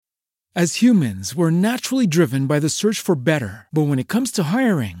As humans, we're naturally driven by the search for better. But when it comes to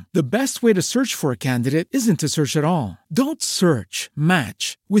hiring, the best way to search for a candidate isn't to search at all. Don't search,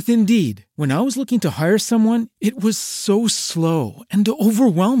 match with Indeed. When I was looking to hire someone, it was so slow and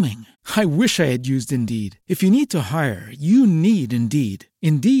overwhelming. I wish I had used Indeed. If you need to hire, you need Indeed.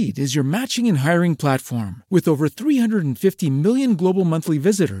 Indeed is your matching and hiring platform with over 350 million global monthly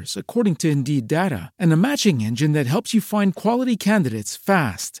visitors, according to Indeed data, and a matching engine that helps you find quality candidates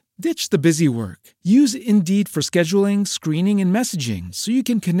fast. Ditch the busy work. Use Indeed for scheduling, screening, and messaging so you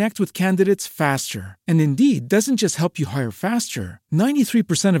can connect with candidates faster. And Indeed doesn't just help you hire faster.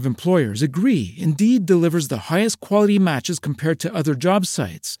 93% of employers agree Indeed delivers the highest quality matches compared to other job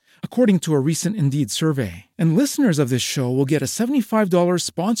sites, according to a recent Indeed survey. And listeners of this show will get a $75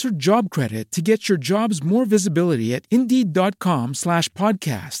 sponsored job credit to get your jobs more visibility at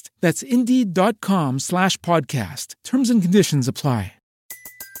Indeed.com/podcast. That's Indeed.com/podcast. Terms and conditions apply.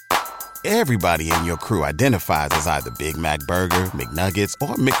 Everybody in your crew identifies as either Big Mac Burger, McNuggets,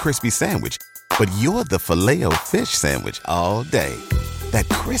 or McCrispy Sandwich. But you're the Filet-O-Fish Sandwich all day. That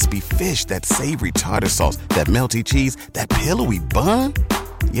crispy fish, that savory tartar sauce, that melty cheese, that pillowy bun.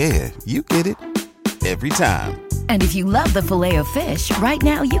 Yeah, you get it. Every time. And if you love the Filet-O-Fish, right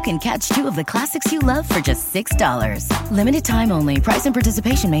now you can catch two of the classics you love for just $6. Limited time only. Price and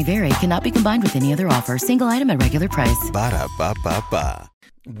participation may vary. Cannot be combined with any other offer. Single item at regular price. Ba-da-ba-ba-ba.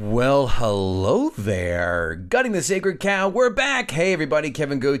 Well, hello there. Gutting the Sacred Cow, we're back. Hey, everybody,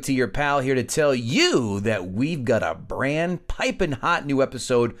 Kevin Goatee, your pal, here to tell you that we've got a brand piping hot new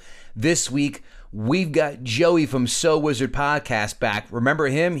episode this week. We've got Joey from So Wizard Podcast back. Remember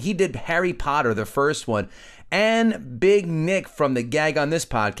him? He did Harry Potter, the first one. And Big Nick from the Gag on This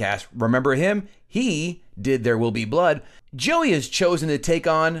Podcast. Remember him? He did There Will Be Blood. Joey has chosen to take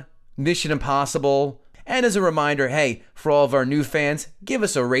on Mission Impossible. And as a reminder, hey, for all of our new fans, give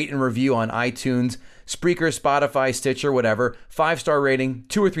us a rate and review on iTunes, Spreaker, Spotify, Stitcher, whatever. 5-star rating,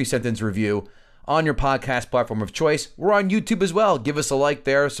 2 or 3 sentence review on your podcast platform of choice. We're on YouTube as well. Give us a like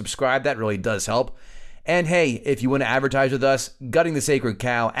there, subscribe. That really does help. And hey, if you want to advertise with us,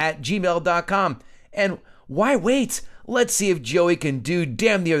 guttingthesacredcow@gmail.com. And why wait? Let's see if Joey can do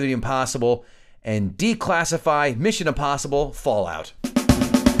damn near the impossible and declassify Mission Impossible Fallout.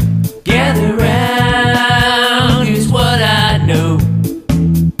 Gather round, here's what I know.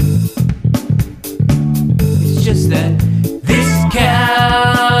 It's just that this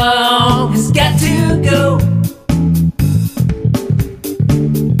cow has got to go.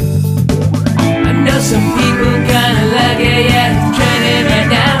 I know some people kinda like it, yeah, it's trending right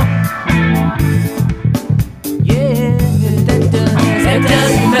now. Yeah, that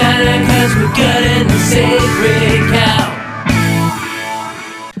doesn't matter, cause we're gutting the sacred cow.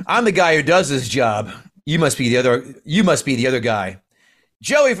 I'm the guy who does this job. You must be the other guy.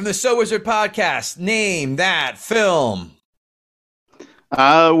 Joey from the So Wizard Podcast. Name that film.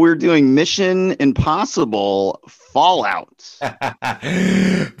 We're doing Mission Impossible Fallout.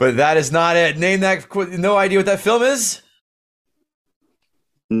 But that is not it. Name that. No idea what that film is?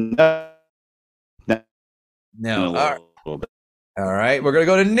 No. All right. We're going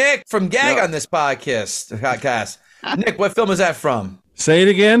to go to Nick from Gag on This podcast. Nick, what film is that from? Say it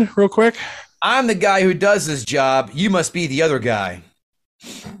again real quick. I'm the guy who does this job. You must be the other guy.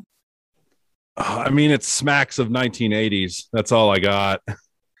 I mean, it smacks of 1980s. That's all I got.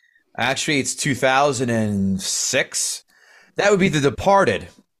 Actually, it's 2006. That would be The Departed,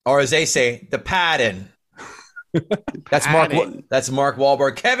 or as they say, The Paddin'. That's Mark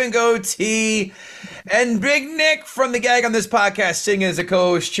Wahlberg, Kevin Goatee, and Big Nick from the Gag on This Podcast singing as a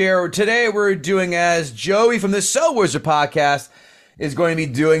co-host chair. Today we're doing as Joey from the So Wizard Podcast is going to be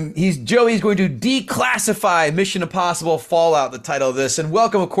doing. Joey's going to declassify Mission Impossible Fallout, the title of this. And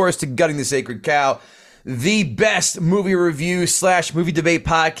welcome, of course, to Gutting the Sacred Cow, the best movie review / movie debate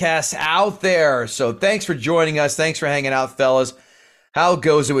podcast out there. So thanks for joining us. Thanks for hanging out, fellas. How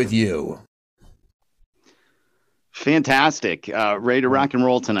goes it with you? Fantastic. Ready to rock and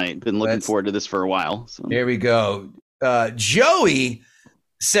roll tonight. Been looking forward to this for a while. So. Here we go. Joey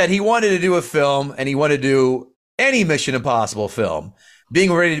said he wanted to do a film, and he wanted to do any Mission Impossible film. We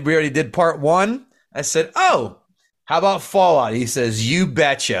already did part 1. I said, oh, how about Fallout? He says, you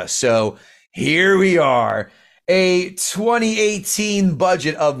betcha. So here we are. A 2018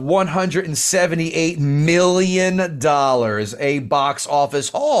 budget of $178 million. A box office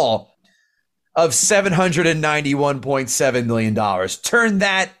haul of $791.7 million. Turn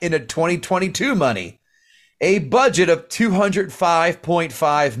that into 2022 money. A budget of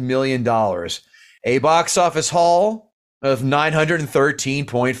 $205.5 million. A box office haul of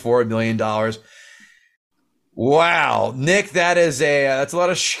 $913.4 million. Wow, Nick, that's a lot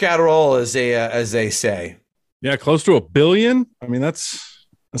of scatterol, as they say. Yeah, close to $1 billion. I mean, that's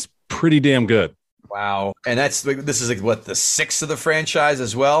pretty damn good. Wow, and this is like what, the 6th of the franchise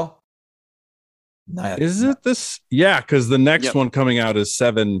as well. Is it this? Yeah, because the next one coming out is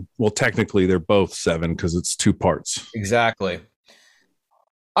 7. Well, technically, they're both 7 because it's 2 parts. Exactly.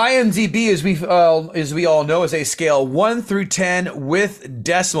 IMDb, as we all know, is a scale 1 through 10 with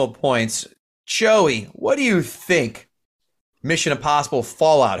decimal points. Joey, what do you think Mission Impossible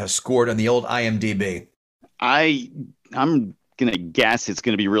Fallout has scored on the old IMDb? I'm gonna guess it's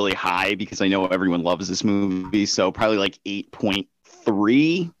gonna be really high because I know everyone loves this movie, so probably like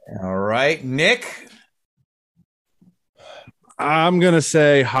 8.3. All right, Nick. I'm gonna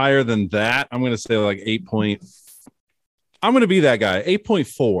say higher than that. I'm gonna say like 8 point. I'm gonna be that guy.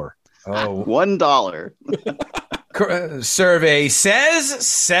 8.4. Oh, $1. Survey says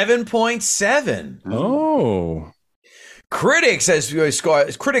 7.7. Oh. Critics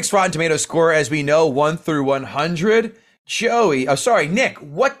Rotten Tomatoes score, as we know, 1 through 100. Nick,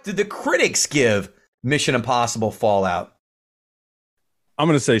 what did the critics give Mission Impossible Fallout? I'm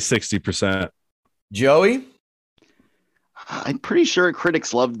going to say 60%. Joey? I'm pretty sure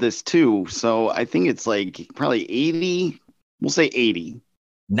critics loved this too, so I think it's like probably 80. We'll say 80.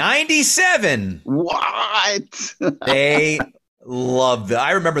 97. What? They loved it.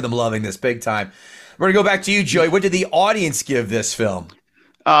 I remember them loving this big time. We're going to go back to you, Joey. What did the audience give this film?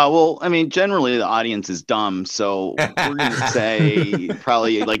 Well, I mean, generally the audience is dumb, so we're going to say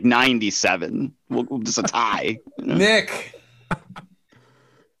probably like 97. We'll just a tie. Nick?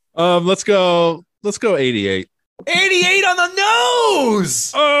 Let's go 88. 88 on the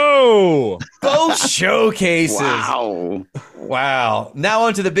nose. Oh, both showcases. Wow. Now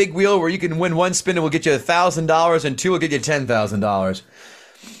onto the big wheel where you can win 1 spin and we'll get you $1,000 and 2 will get you $10,000.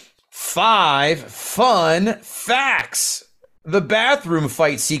 5 fun facts. The bathroom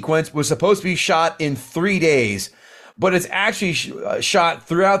fight sequence was supposed to be shot in 3 days, but it's actually shot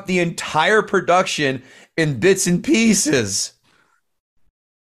throughout the entire production in bits and pieces.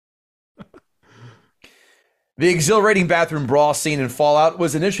 The exhilarating bathroom brawl scene in Fallout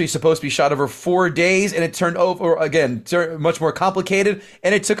was initially supposed to be shot over 4 days, and it turned much more complicated,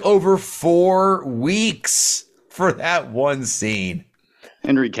 and it took over 4 weeks for that one scene.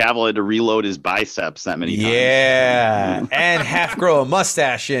 Henry Cavill had to reload his biceps that many times. Yeah, and half grow a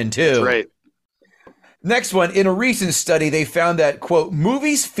mustache in, too. That's right. Next one, in a recent study, they found that, quote,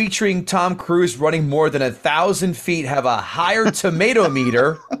 movies featuring Tom Cruise running more than 1,000 feet have a higher tomato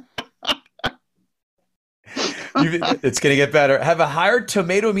meter. It's going to get better. Have a higher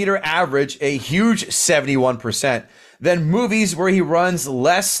tomato meter average, a huge 71%, than movies where he runs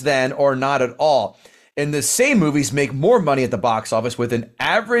less than or not at all. And the same movies make more money at the box office with an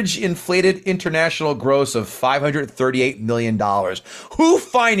average inflated international gross of $538 million. Who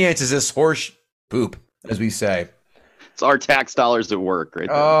finances this horse poop, as we say? It's our tax dollars at work, right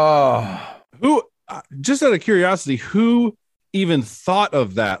there. Oh. Who, just out of curiosity, who even thought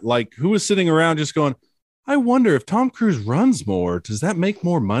of that? Like, who was sitting around just going, I wonder if Tom Cruise runs more, does that make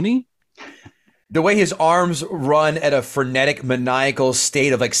more money? The way his arms run at a frenetic, maniacal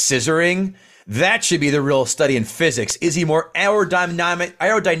state of like scissoring, that should be the real study in physics. Is he more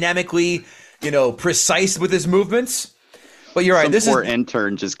aerodynamically, precise with his movements? But you're right. Some poor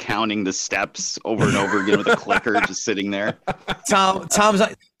intern just counting the steps over and over again with a clicker, just sitting there. Tom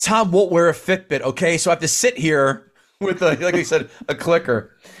won't wear a Fitbit. Okay, so I have to sit here with like I said, a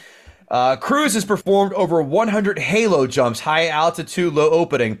clicker. Cruise has performed over 100 halo jumps, high altitude, low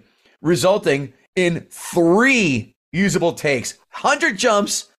opening, resulting in 3 usable takes. 100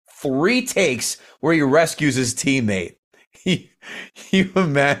 jumps, 3 takes where he rescues his teammate.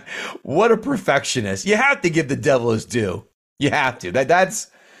 Man, what a perfectionist. You have to give the devil his due. You have to.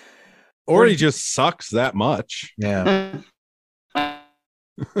 That's or he just sucks that much. Yeah.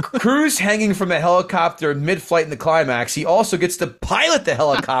 Cruise hanging from a helicopter mid-flight in the climax. He also gets to pilot the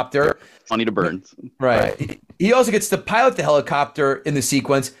helicopter. Funny to burn. Right. He also gets to pilot the helicopter in the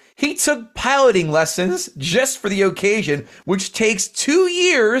sequence. He took piloting lessons just for the occasion, which takes 2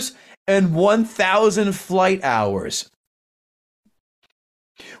 years and 1,000 flight hours.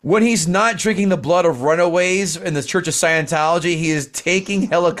 When he's not drinking the blood of runaways in the Church of Scientology, he is taking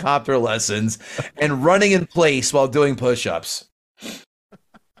helicopter lessons and running in place while doing push-ups.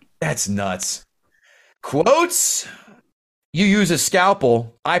 That's nuts. Quotes? You use a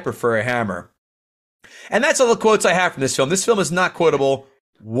scalpel. I prefer a hammer. And that's all the quotes I have from this film. This film is not quotable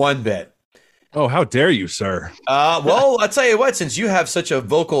one bit. Oh, how dare you, sir? Well, I'll tell you what, since you have such a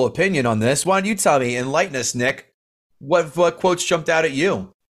vocal opinion on this, why don't you tell me, enlighten us, Nick, what quotes jumped out at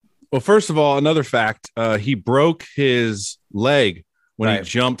you? Well, first of all, another fact: he broke his leg when he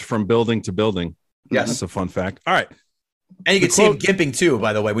jumped from building to building. Yes, that's a fun fact. All right, and you can see him gimping too.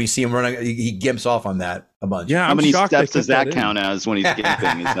 By the way, when you see him running, he gimps off on that a bunch. Yeah, how many steps does that count as when he's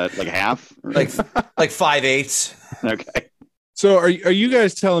gimping? Is that like half? like 5/8? Okay. So are you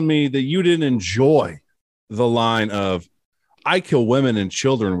guys telling me that you didn't enjoy the line of "I kill women and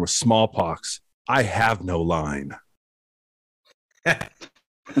children with smallpox. I have no line"?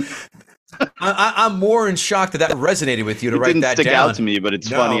 I'm more in shock that resonated with you to write that down. It didn't stick out to me, but it's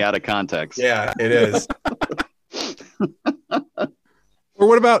funny out of context. Yeah, it is. Or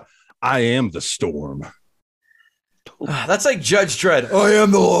what about "I am the storm"? That's like Judge Dredd. I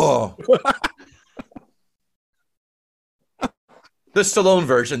am the law. The Stallone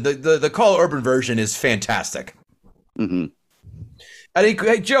version, the Carl Urban version is fantastic. Mm-hmm.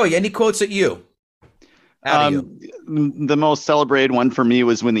 Hey, Joey, any quotes at you? The most celebrated one for me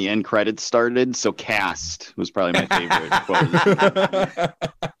was when the end credits started. So "Cast" was probably my favorite quote.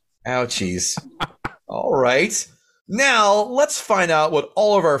 Ouchies. All right. Now let's find out what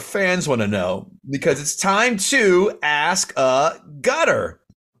all of our fans want to know, because it's time to ask a gutter.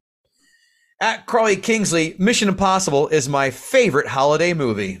 At Carly Kingsley, Mission Impossible is my favorite holiday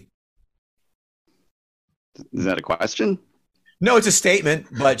movie. Is that a question? No, it's a statement,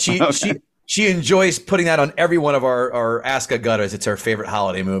 but she enjoys putting that on every one of our Ask a Gutters. It's her favorite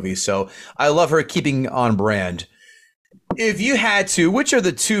holiday movie. So I love her keeping on brand. If you had to, which are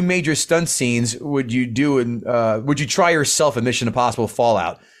the two major stunt scenes would you do and would you try yourself in Mission Impossible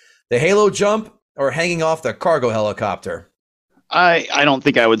Fallout? The Halo jump or hanging off the cargo helicopter? I don't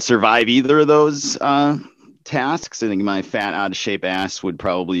think I would survive either of those tasks. I think my fat, out of shape ass would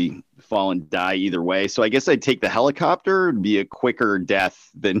probably fall and die either way. So I guess I'd take the helicopter. It'd be a quicker death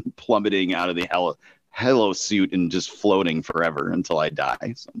than plummeting out of the Halo suit and just floating forever until I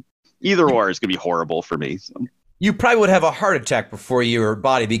die. So either or is gonna be horrible for me. So. You probably would have a heart attack before your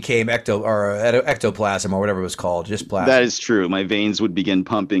body became ectoplasm or whatever it was called, just plasma. That is true. My veins would begin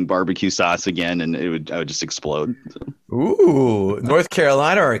pumping barbecue sauce again, and I would just explode. So. Ooh, North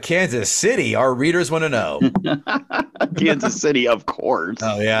Carolina or Kansas City? Our readers want to know. Kansas City, of course.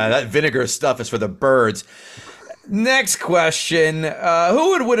 Oh yeah, that vinegar stuff is for the birds. Next question: who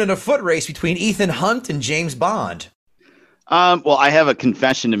would win in a foot race between Ethan Hunt and James Bond? Well, I have a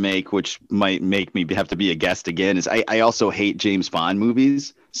confession to make, which might make me have to be a guest again, is I also hate James Bond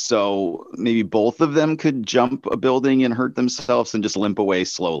movies. So maybe both of them could jump a building and hurt themselves and just limp away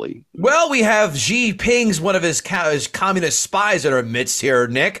slowly. Well, we have Xi Ping's one of his communist spies in our midst here,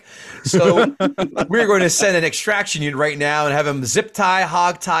 Nick. So we're going to send an extraction unit right now and have him zip tie,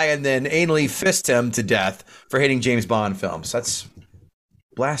 hog tie, and then anally fist him to death for hating James Bond films. That's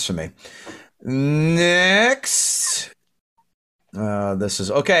blasphemy. Next. This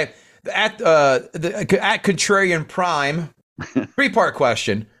is okay. At Contrarian Prime, 3-part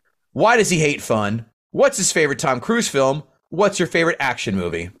question. Why does he hate fun? What's his favorite Tom Cruise film? What's your favorite action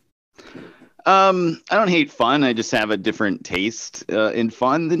movie? I don't hate fun. I just have a different taste in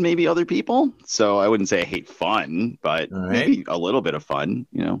fun than maybe other people. So I wouldn't say I hate fun, but maybe a little bit of fun.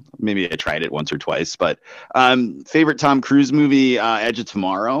 You know, maybe I tried it once or twice. But favorite Tom Cruise movie, Edge of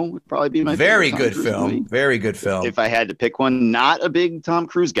Tomorrow would probably be my very favorite good film. Movie. Very good film. If I had to pick one, not a big Tom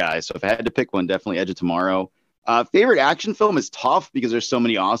Cruise guy. So if I had to pick one, definitely Edge of Tomorrow. Favorite action film is tough because there's so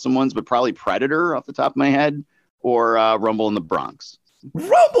many awesome ones, but probably Predator off the top of my head, or Rumble in the Bronx.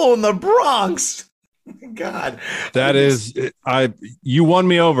 Rumble in the Bronx. God, that is, you won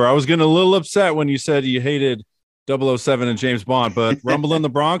me over. I was getting a little upset when you said you hated 007 and James Bond, but Rumble in the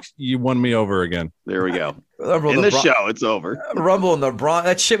Bronx, you won me over again. There we go. In the show, it's over. Rumble in the Bronx.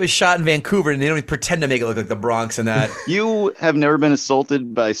 That shit was shot in Vancouver, and they don't even pretend to make it look like the Bronx in that. You have never been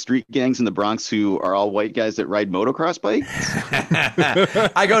assaulted by street gangs in the Bronx who are all white guys that ride motocross bikes?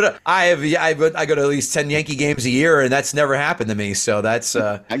 I go to at least 10 Yankee games a year, and that's never happened to me. So that's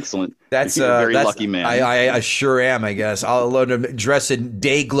excellent. That's a very lucky man. I sure am. I guess I'll learn to dress in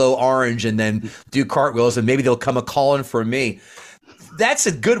day glow orange and then do cartwheels, and maybe they'll come a calling for me. That's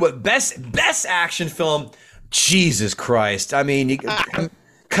a good one. Best action film. Jesus Christ. I mean,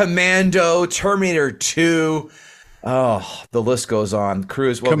 Commando, Terminator 2. Oh, the list goes on.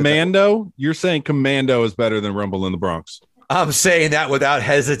 Cruise. Commando? You're saying Commando is better than Rumble in the Bronx? I'm saying that without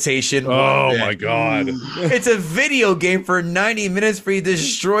hesitation. Oh, my God. It's a video game for 90 minutes where he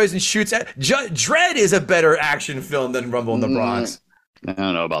destroys and shoots. Dredd is a better action film than Rumble in the Bronx. I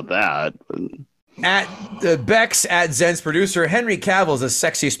don't know about that. At Bex at Zen's producer, Henry Cavill is the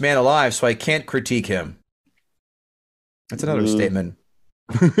sexiest man alive, so I can't critique him. That's another statement.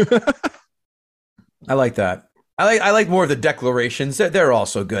 I like that. I like more of the declarations. They're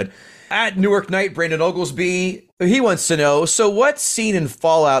also good. At Newark Knight, Brandon Oglesby, he wants to know, so what scene in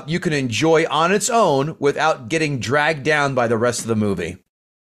Fallout you can enjoy on its own without getting dragged down by the rest of the movie?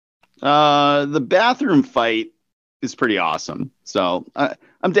 The bathroom fight is pretty awesome. So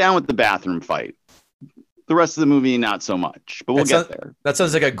I'm down with the bathroom fight. The rest of the movie, not so much, but we'll get there. That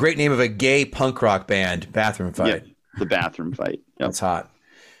sounds like a great name of a gay punk rock band, Bathroom Fight. Yeah, the bathroom fight. Yep. That's hot.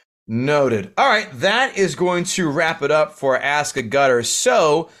 Noted. All right, that is going to wrap it up for Ask a Gutter.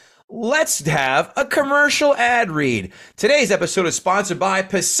 So let's have a commercial ad read. Today's episode is sponsored by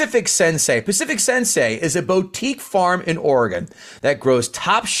Pacific Sensei. Pacific Sensei is a boutique farm in Oregon that grows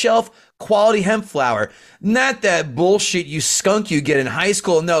top shelf quality hemp flower. Not that bullshit you get in high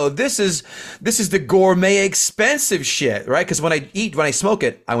school. No, this is the gourmet expensive shit, right? Because when I smoke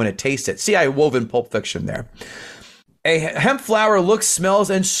it, I want to taste it. See, I wove in Pulp Fiction there. A hemp flower looks, smells,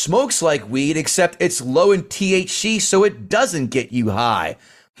 and smokes like weed, except it's low in THC, so it doesn't get you high.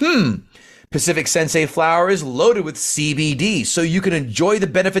 Pacific Sensei flower is loaded with CBD, so you can enjoy the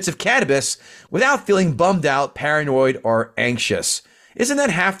benefits of cannabis without feeling bummed out, paranoid, or anxious. Isn't that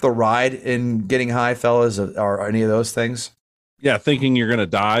half the ride in getting high, fellas, or any of those things? Yeah, thinking you're going to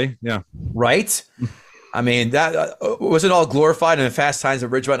die. Yeah. Right? I mean, that wasn't all glorified in the Fast Times at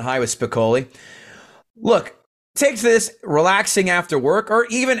Ridgemont High with Spicoli. Look, take this relaxing after work or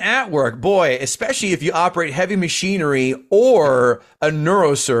even at work. Boy, especially if you operate heavy machinery or a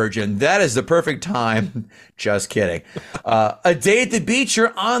neurosurgeon, that is the perfect time. Just kidding. A day at the beach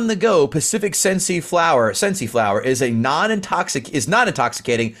or on the go. Pacific Sensei flower is not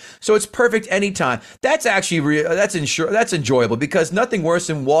intoxicating, so it's perfect anytime. That's actually that's enjoyable, because nothing worse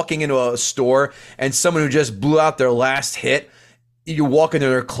than walking into a store and someone who just blew out their last hit. You walk into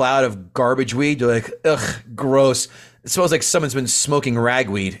their cloud of garbage weed, you're like, ugh, gross. It smells like someone's been smoking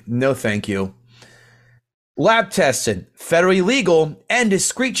ragweed. No, thank you. Lab tested, federally legal, and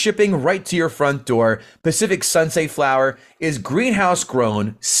discreet shipping right to your front door. Pacific Sensei flower is greenhouse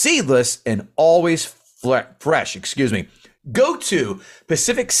grown, seedless, and always fresh. Go to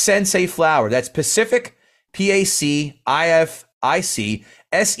Pacific Sensei flower. That's Pacific, PACIFIC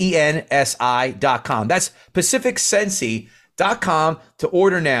SENSI.com. That's PacificSensei.com to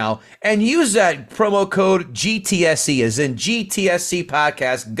order now, and use that promo code GTSC, as in GTSC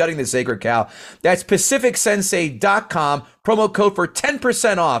podcast, Gutting the Sacred Cow. That's PacificSensei.com, promo code for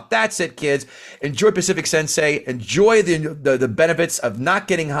 10% off. That's it, kids. Enjoy Pacific Sensei. Enjoy the benefits of not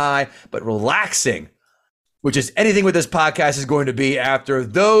getting high, but relaxing, which is anything what this podcast is going to be after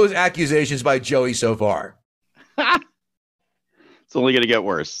those accusations by Joey so far. It's only going to get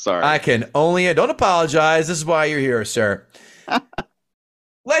worse. Sorry. Don't apologize. This is why you're here, sir. I'll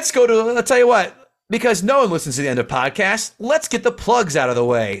tell you what, because no one listens to the end of podcasts, let's get the plugs out of the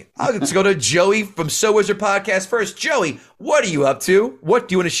way. Let's go to Joey from So Wizard Podcast first. Joey, what are you up to? What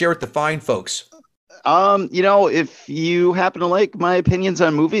do you want to share with the fine folks? If you happen to like my opinions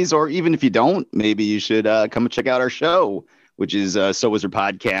on movies, or even if you don't, maybe you should come and check out our show, which is So Wizard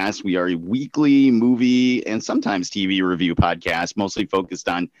Podcast. We are a weekly movie and sometimes TV review podcast, mostly focused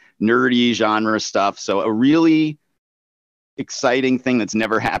on nerdy genre stuff. So a really exciting thing that's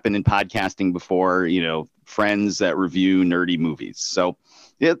never happened in podcasting before, friends that review nerdy movies. So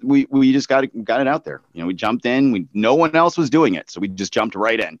yeah, we just got it out there. We jumped in, no one else was doing it. So we just jumped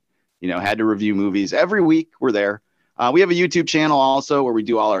right in, had to review movies every week. We're there. We have a YouTube channel also where we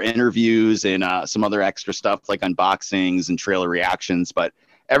do all our interviews and some other extra stuff like unboxings and trailer reactions, but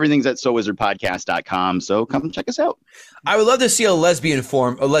everything's at SoWizardPodcast.com. So come check us out. I would love to see a lesbian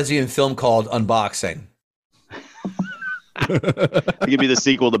film called Unboxing. It could be the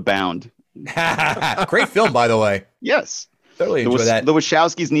sequel to Bound. Great film, by the way. Yes. Totally enjoy that. The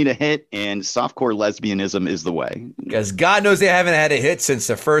Wachowskis need a hit, and softcore lesbianism is the way. Because God knows they haven't had a hit since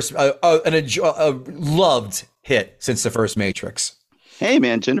the first, loved hit since the first Matrix. Hey,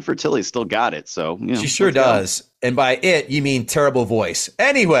 man, Jennifer Tilly still got it. So she sure does. And by it, you mean terrible voice.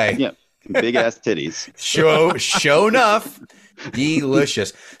 Anyway. Yeah. Big ass titties. Show enough.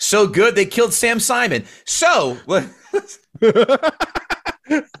 Delicious. So good they killed Sam Simon. So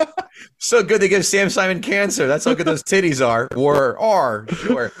good they give Sam Simon cancer. That's how good those titties are.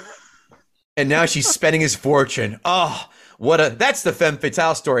 Sure. And now she's spending his fortune. Oh, that's the femme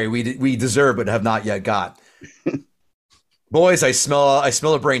fatale story we deserve but have not yet got. Boys, I smell a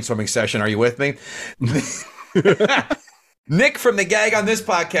brainstorming session. Are you with me? Nick from the Gag on this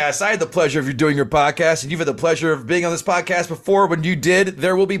podcast. I had the pleasure of you doing your podcast, and you've had the pleasure of being on this podcast before. When you did,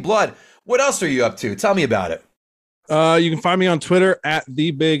 There Will Be Blood. What else are you up to? Tell me about it. You can find me on Twitter at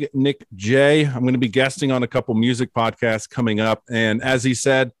TheBigNickJ. I'm going to be guesting on a couple music podcasts coming up. And as he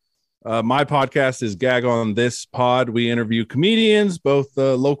said, My podcast is Gag on This Pod. We interview comedians, both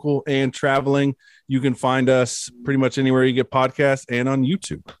local and traveling. You can find us pretty much anywhere you get podcasts and on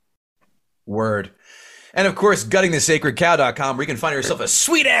YouTube. Word. And of course, guttingthesacredcow.com, where you can find yourself a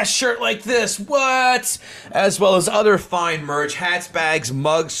sweet ass shirt like this. What? As well as other fine merch, hats, bags,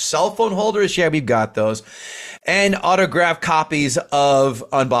 mugs, cell phone holders. Yeah, we've got those. And autographed copies of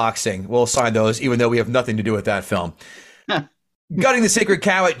Unboxing. We'll sign those, even though we have nothing to do with that film.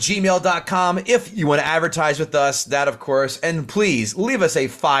 Guttingthesacredcow at gmail.com. If you want to advertise with us, that of course. And please leave us a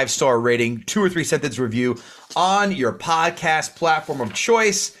 5-star rating, 2 or 3 sentence review on your podcast platform of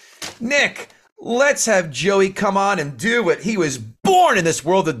choice. Nick, let's have Joey come on and do what he was born in this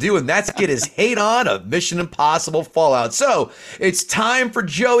world to do, and that's get his hate on of Mission Impossible Fallout. So it's time for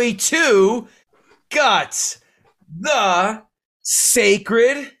Joey to gut the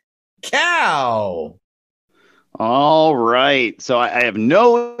sacred cow. All right. So I have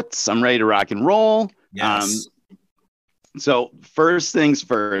notes. I'm ready to rock and roll. Yes. So first things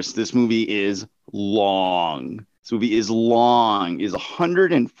first, this movie is long. This movie is long, is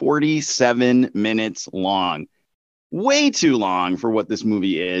 147 minutes long. Way too long for what this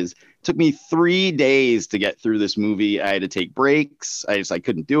movie is. It took me 3 days to get through this movie. I had to take breaks. I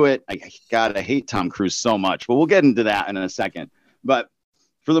couldn't do it. I hate Tom Cruise so much, but we'll get into that in a second. But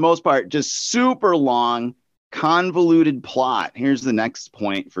for the most part, just super long, convoluted plot. Here's the next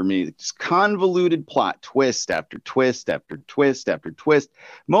point for me. Just convoluted plot, twist after twist after twist after twist,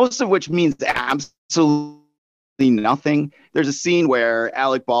 most of which means absolutely nothing. There's a scene where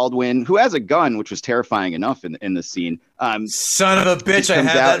Alec Baldwin, who has a gun, which was terrifying enough in the scene. Son of a bitch, I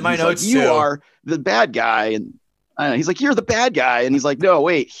have that in my notes too. You are the bad guy. And I don't know, he's like, you're the bad guy. And he's like, no,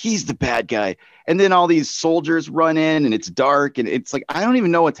 wait, he's the bad guy. And then all these soldiers run in and it's dark. And it's like, I don't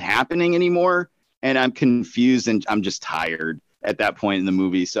even know what's happening anymore. And I'm confused and I'm just tired at that point in the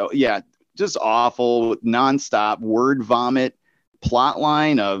movie. So yeah, just awful, nonstop word vomit plot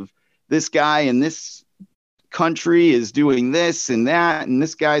line of this guy in this country is doing this and that, and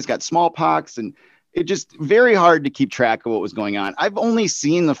this guy's got smallpox, and it just very hard to keep track of what was going on. I've only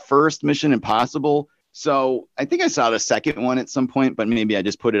seen the first Mission Impossible, so I think I saw the second one at some point, but maybe I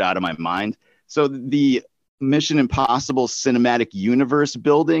just put it out of my mind. So the Mission Impossible cinematic universe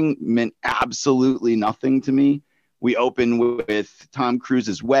building meant absolutely nothing to me. We open with Tom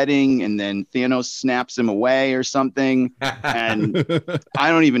Cruise's wedding, and then Thanos snaps him away or something, and I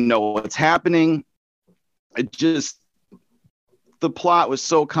don't even know what's happening. The plot was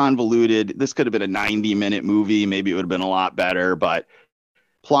so convoluted. This could have been a 90-minute movie. Maybe it would have been a lot better, but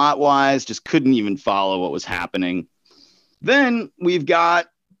plot-wise, just couldn't even follow what was happening. Then we've got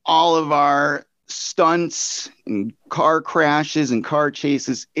all of our stunts and car crashes and car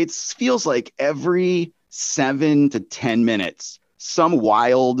chases. It feels like every 7 to 10 minutes, some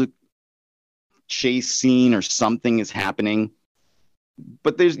wild chase scene or something is happening.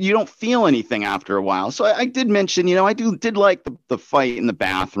 But you don't feel anything after a while. So I did mention, I did like the fight in the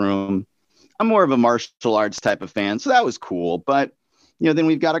bathroom. I'm more of a martial arts type of fan, so that was cool. But, then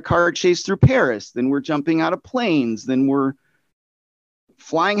we've got a car chase through Paris. Then we're jumping out of planes. Then we're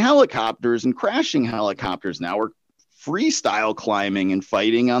flying helicopters and crashing helicopters. Now we're freestyle climbing and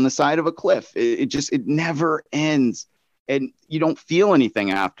fighting on the side of a cliff. It never ends. And you don't feel anything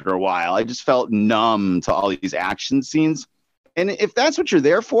after a while. I just felt numb to all these action scenes. And if that's what you're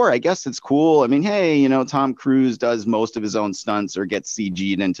there for, I guess it's cool. I mean, hey, Tom Cruise does most of his own stunts or gets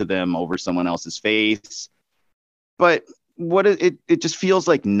CG'd into them over someone else's face. But it just feels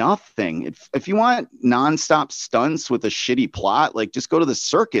like nothing. If you want nonstop stunts with a shitty plot, like just go to the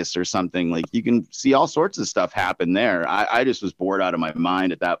circus or something. Like you can see all sorts of stuff happen there. I just was bored out of my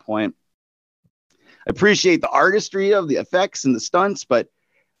mind at that point. I appreciate the artistry of the effects and the stunts, but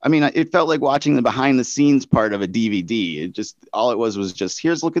I mean, it felt like watching the behind the scenes part of a DVD. All it was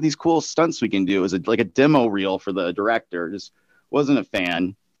just, look at these cool stunts we can do. It was like a demo reel for the director. Just wasn't a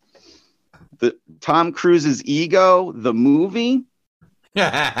fan. The Tom Cruise's ego, the movie.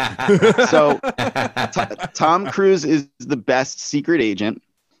 So Tom Cruise is the best secret agent.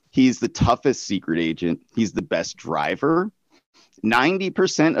 He's the toughest secret agent. He's the best driver.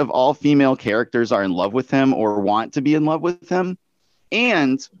 90% of all female characters are in love with him or want to be in love with him.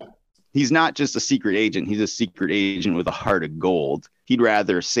 And he's not just a secret agent. He's a secret agent with a heart of gold. He'd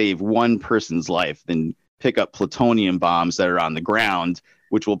rather save one person's life than pick up plutonium bombs that are on the ground,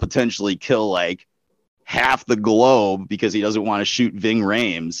 which will potentially kill like half the globe because he doesn't want to shoot Ving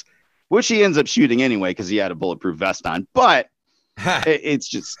Rhames, which he ends up shooting anyway because he had a bulletproof vest on. But it's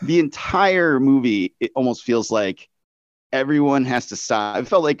just the entire movie. It almost feels like everyone has to stop. It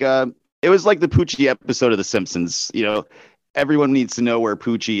felt like it was like the Poochie episode of The Simpsons. everyone needs to know where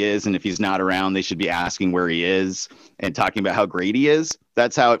Poochie is, and if he's not around, they should be asking where he is and talking about how great he is.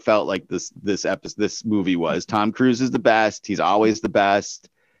 That's how it felt like this movie was. Tom Cruise is the best. He's always the best.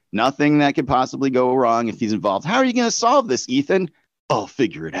 Nothing that could possibly go wrong if he's involved. How are you going to solve this, Ethan? I'll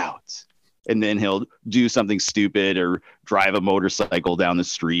figure it out. And then he'll do something stupid or drive a motorcycle down the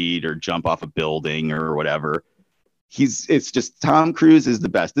street or jump off a building or whatever. It's just Tom Cruise is the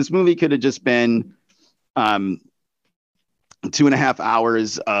best. This movie could have just been 2.5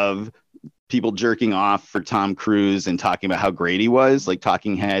 hours of people jerking off for Tom Cruise and talking about how great he was, like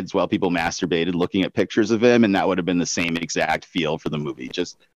talking heads while people masturbated looking at pictures of him. And that would have been the same exact feel for the movie.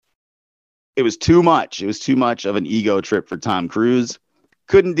 It was too much. It was too much of an ego trip for Tom Cruise.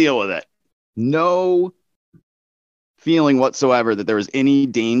 Couldn't deal with it. No feeling whatsoever that there was any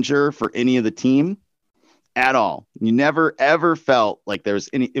danger for any of the team at all. You never, ever felt like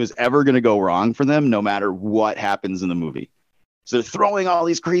it was ever going to go wrong for them, no matter what happens in the movie. So they're throwing all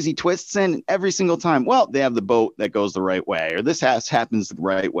these crazy twists in every single time. Well, they have the boat that goes the right way, or this happens the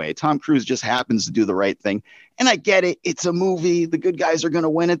right way. Tom Cruise just happens to do the right thing. And I get it. It's a movie. The good guys are going to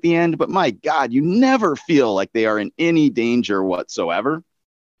win at the end. But my God, you never feel like they are in any danger whatsoever.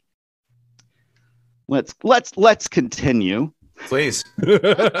 Let's continue. Please.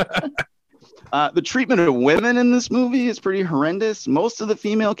 The treatment of women in this movie is pretty horrendous. Most of the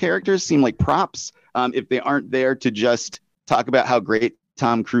female characters seem like props. If they aren't there to just talk about how great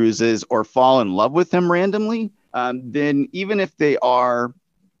Tom Cruise is or fall in love with him randomly, then even if they are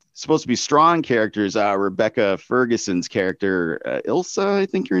supposed to be strong characters, Rebecca Ferguson's character, Ilsa, I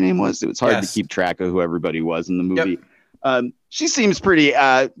think your name was. It was hard to keep track of who everybody was in the movie. Yep. She seems pretty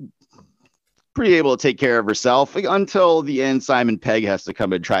able to take care of herself until the end. Simon Pegg has to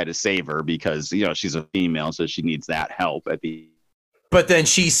come and try to save her because, she's a female, so she needs that help at the. But then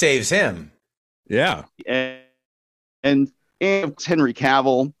she saves him. Yeah. And Henry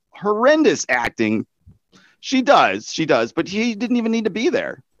Cavill, horrendous acting. She does, but he didn't even need to be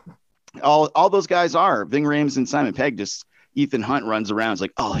there. All those guys are Ving Rhames and Simon Pegg. Just Ethan Hunt runs around. It's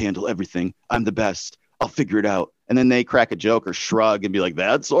like, I'll handle everything. I'm the best. I'll figure it out. And then they crack a joke or shrug and be like,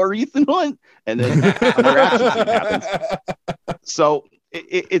 that's our Ethan Hunt. And then their action scene happens. So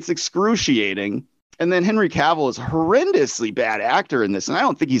it's excruciating. And then Henry Cavill is a horrendously bad actor in this. And I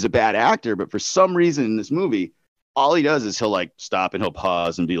don't think he's a bad actor, but for some reason in this movie, all he does is he'll like stop and he'll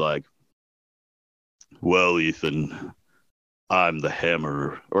pause and be like, well, Ethan, I'm the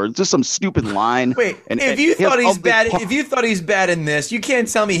Hammer, or just some stupid line. Wait, if you thought he's bad in this, you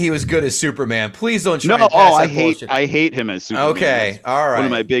can't tell me he was good as Superman. Please don't try. I hate him as Superman. Okay, all right. One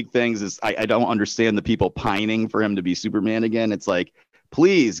of my big things is I don't understand the people pining for him to be Superman again. It's like,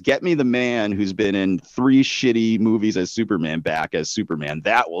 please get me the man who's been in 3 shitty movies as Superman back as Superman.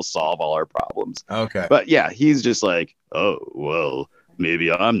 That will solve all our problems. Okay. But yeah, he's just like, oh, well, maybe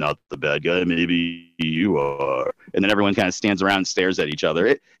I'm not the bad guy. Maybe you are. And then everyone kind of stands around and stares at each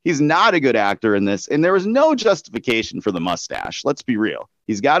other. He's not a good actor in this. And there was no justification for the mustache. Let's be real.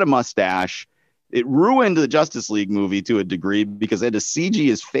 He's got a mustache. It ruined the Justice League movie to a degree because they had to CG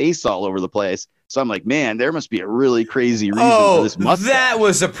his face all over the place. So I'm like, man, there must be a really crazy reason for this mustache. That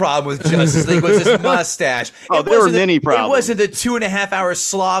was a problem with Justice League, was his mustache. There were many problems. It wasn't the 2.5-hour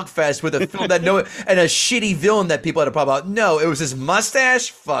slog fest with a film and a shitty villain that people had a problem about. No, it was his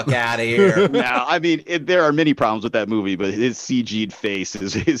mustache. Fuck out of here. Now, I mean, there are many problems with that movie, but his CG'd face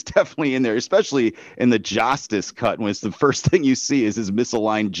is definitely in there, especially in the Justice cut when it's the first thing you see is his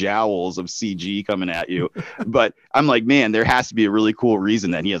misaligned jowls of CG coming at you. But I'm like, man, there has to be a really cool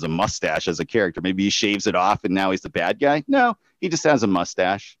reason that he has a mustache as a character. Maybe he shaves it off and now he's the bad guy. No, he just has a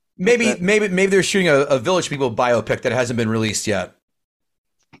mustache. Maybe they're shooting a Village People biopic that hasn't been released yet.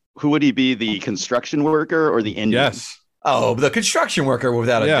 Who would he be? The construction worker or the Indian? Yes. Oh, the construction worker,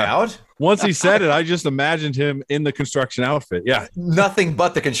 without a doubt. Once he said it, I just imagined him in the construction outfit. Yeah. Nothing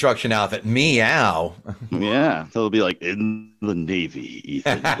but the construction outfit. Meow. Yeah. He'll be like, in the Navy,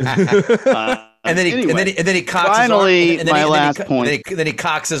 Ethan. And then he cocks finally, his arms. My last point. Then he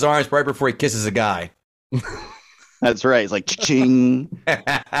cocks his arms right before he kisses a guy. That's right. It's like, ching.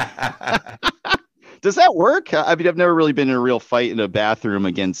 Does that work? I mean, I've never really been in a real fight in a bathroom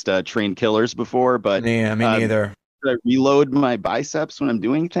against trained killers before, but yeah, me neither. I reload my biceps when I'm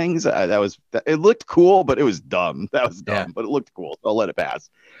doing things. It looked cool, but it was dumb. That was dumb, but it looked cool. So I'll let it pass.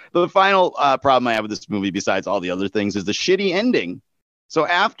 The final problem I have with this movie, besides all the other things, is the shitty ending. So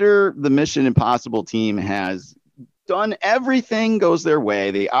after the Mission Impossible team has done everything goes their way,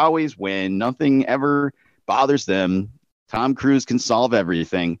 they always win. Nothing ever bothers them. Tom Cruise can solve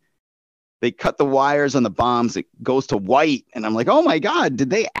everything. they cut the wires on the bombs. It goes to white. And I'm like, oh my God, did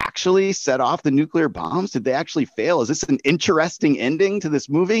they actually set off the nuclear bombs? Did they actually fail? Is this an interesting ending to this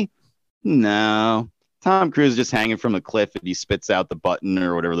movie? No. Tom Cruise just hanging from a cliff and he spits out the button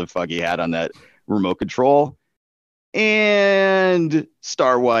or whatever the fuck he had on that remote control. And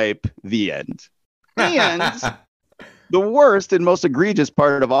star wipe, the end. And the worst and most egregious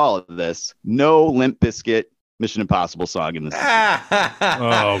part of all of this, no Limp Bizkit Mission Impossible song in this.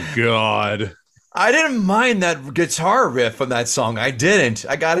 Oh, God. I didn't mind that guitar riff from that song. I didn't.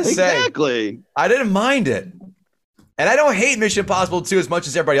 I got to say. Exactly. I didn't mind it. And I don't hate Mission Impossible 2 as much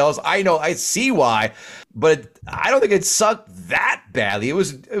as everybody else. I know, I see why, but I don't think it sucked that badly. It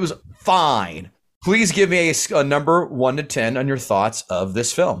was fine. Please give me a number 1 to 10 on your thoughts of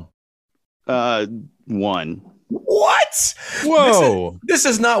this film. 1. What? Whoa. This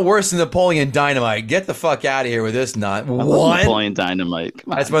is not worse than Napoleon Dynamite. Get the fuck out of here with this. Not one. Napoleon Dynamite.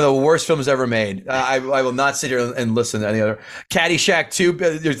 Come on. That's one of the worst films ever made. I will not sit here and listen to any other. Caddyshack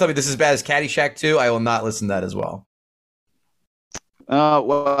 2. You're telling me this is as bad as Caddyshack 2? I will not listen to that as well.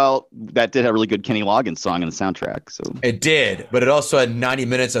 Well, that did have a really good Kenny Loggins song in the soundtrack. So it did, but it also had 90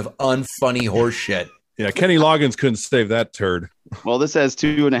 minutes of unfunny horse shit. Yeah, Kenny Loggins couldn't save that turd. Well, this has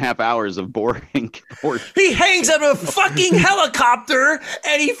 2.5 hours of boring horse. He hangs out of a fucking helicopter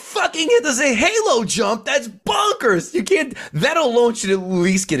and he fucking does a halo jump. That's bonkers. You can't. That alone should at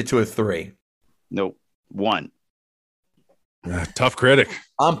least get it to a 3. Nope. 1. Tough critic.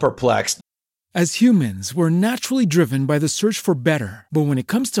 I'm perplexed. As humans, we're naturally driven by the search for better. But when it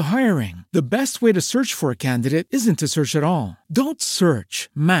comes to hiring, the best way to search for a candidate isn't to search at all. Don't search,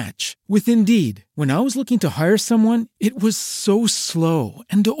 match with Indeed. When I was looking to hire someone, it was so slow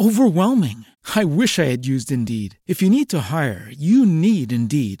and overwhelming. I wish I had used Indeed. If you need to hire, you need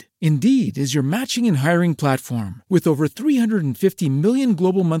Indeed. Indeed is your matching and hiring platform with over 350 million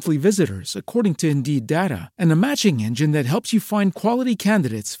global monthly visitors, according to Indeed data, and a matching engine that helps you find quality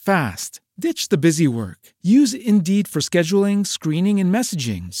candidates fast. Ditch the busy work. Use Indeed for scheduling, screening, and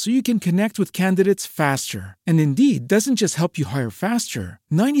messaging so you can connect with candidates faster. And Indeed doesn't just help you hire faster.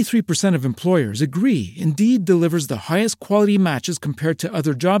 93% of employers agree Indeed delivers the highest quality matches compared to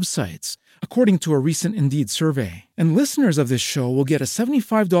other job sites, according to a recent Indeed survey. And listeners of this show will get a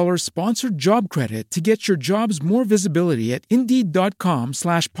 $75 sponsored job credit to get your jobs more visibility at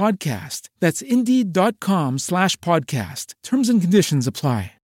Indeed.com/podcast. That's Indeed.com/podcast. Terms and conditions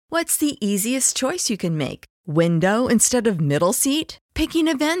apply. What's the easiest choice you can make? Window instead of middle seat? Picking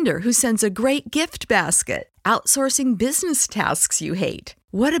a vendor who sends a great gift basket? Outsourcing business tasks you hate?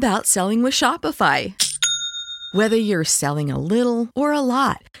 What about selling with Shopify? Whether you're selling a little or a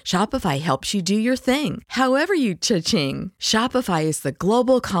lot, Shopify helps you do your thing, however you cha-ching. Shopify is the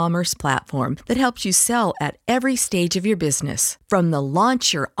global commerce platform that helps you sell at every stage of your business. From the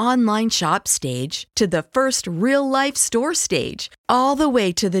launch your online shop stage to the first real-life store stage, all the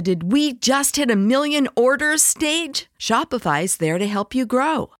way to the did we just hit 1 million orders stage. Shopify's there to help you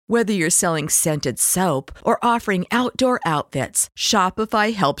grow. Whether you're selling scented soap or offering outdoor outfits,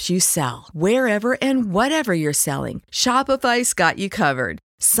 Shopify helps you sell. Wherever and whatever you're selling, Shopify's got you covered.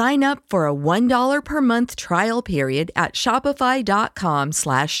 Sign up for a $1 per month trial period at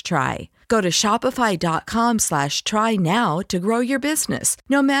shopify.com/try. Go to shopify.com/try now to grow your business,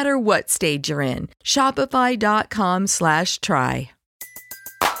 no matter what stage you're in. Shopify.com/try.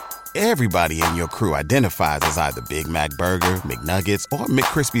 Everybody in your crew identifies as either Big Mac Burger, McNuggets, or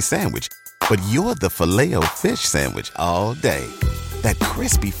McCrispy Sandwich. But you're the Filet-O-Fish Sandwich all day. That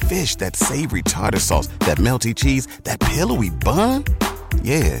crispy fish, that savory tartar sauce, that melty cheese, that pillowy bun.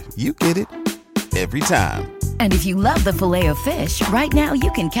 Yeah, you get it. Every time. And if you love the Filet-O-Fish, right now you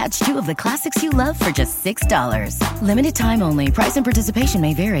can catch 2 of the classics you love for just $6. Limited time only. Price and participation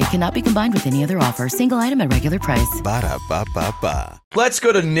may vary. Cannot be combined with any other offer. Single item at regular price. Ba-da-ba-ba-ba. Let's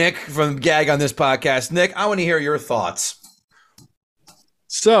go to Nick from Gag on This Podcast. Nick, I want to hear your thoughts.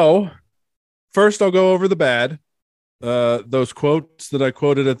 So, first I'll go over the bad. Those quotes that I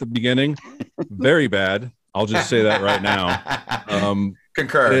quoted at the beginning, very bad. I'll just say that right now.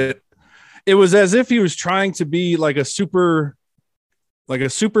 Concur. It was as if he was trying to be like a superhero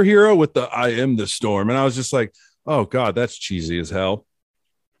with the "I am the storm," and I was just like, "Oh God, that's cheesy as hell."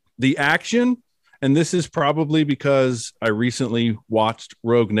 The action, and this is probably because I recently watched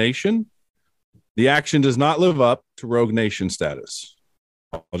Rogue Nation. The action does not live up to Rogue Nation status.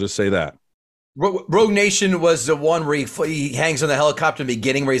 I'll just say that. Rogue Nation was the one where he hangs on the helicopter in the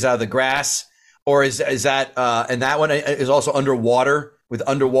beginning, where he's out of the grass, or is that and that one is also underwater with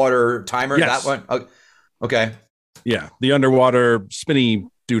underwater timer? Yes. That one, okay. Yeah, the underwater spinny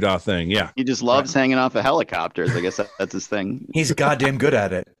doodah thing. Yeah. He just loves hanging off of helicopters. I guess that's his thing. He's goddamn good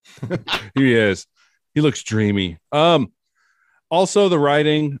at it. He is. He looks dreamy. Also the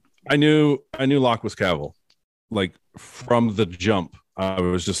writing, I knew Locke was Cavill. Like from the jump, I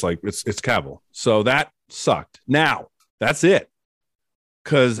was just like, it's Cavill. So that sucked. Now, that's it.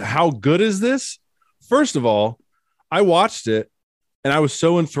 Because how good is this? First of all, I watched it and I was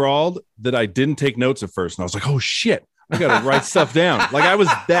so enthralled that I didn't take notes at first. And I was like, oh shit, I got to write stuff down. Like I was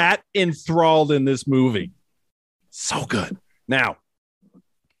that enthralled in this movie. So good. Now,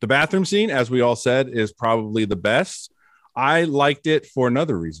 the bathroom scene, as we all said, is probably the best. I liked it for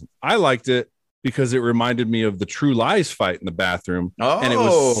another reason. I liked it because it reminded me of the True Lies fight in the bathroom. And it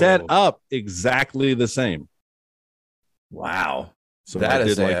was set up exactly the same. Wow. So I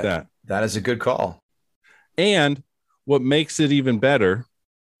did like that. That is a good call. And what makes it even better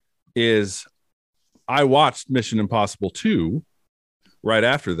is I watched Mission Impossible 2 right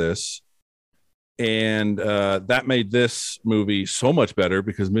after this. And that made this movie so much better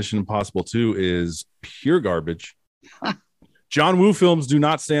because Mission Impossible 2 is pure garbage. John Woo films do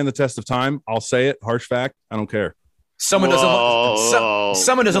not stand the test of time. I'll say it. Harsh fact. I don't care. Someone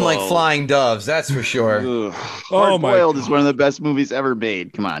doesn't like Flying Doves. That's for sure. Hard Boiled is one of the best movies ever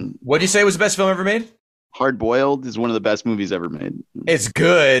made. Come on. What'd you say was the best film ever made? Hard Boiled is one of the best movies ever made. It's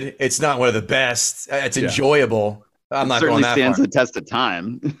good. It's not one of the best. It's enjoyable. I'm not going that far. Certainly stands the test of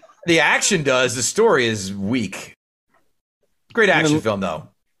time. The action does. The story is weak. Great action film, though.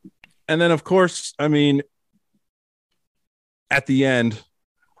 And then, of course, I mean, at the end,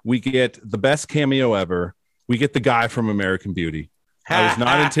 we get the best cameo ever. We get the guy from American Beauty. I was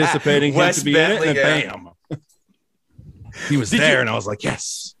not anticipating him to be Bentley, in it, and bam. He was there, and I was like,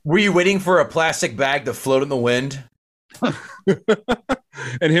 yes. Were you waiting for a plastic bag to float in the wind?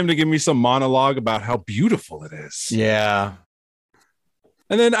 And him to give me some monologue about how beautiful it is. Yeah.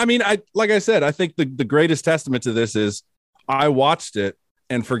 And then, I mean, like I said, I think the greatest testament to this is I watched it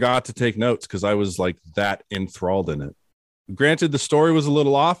and forgot to take notes because I was like that enthralled in it. Granted, the story was a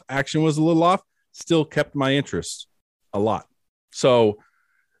little off, action was a little off, still kept my interest a lot. So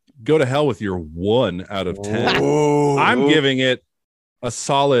go to hell with your 1 out of 10. Ooh. I'm giving it a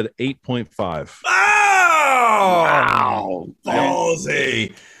solid 8.5. Oh, wow.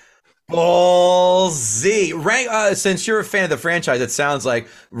 Ballsy. Rank, since you're a fan of the franchise, it sounds like,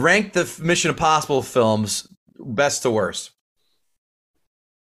 rank the Mission Impossible films best to worst.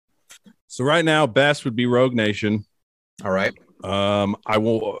 So right now, best would be Rogue Nation. All right.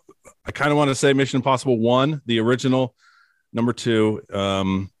 I kind of want to say Mission Impossible 1, the original, number 2.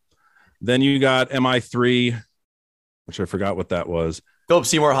 Then you got MI3, which I forgot what that was. Philip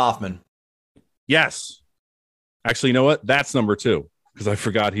Seymour Hoffman. Yes. Actually, you know what? That's number 2 because I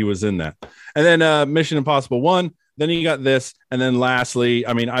forgot he was in that. And then Mission Impossible 1. Then you got this. And then lastly,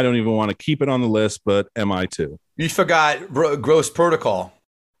 I mean, I don't even want to keep it on the list, but MI2. You forgot Gross Protocol.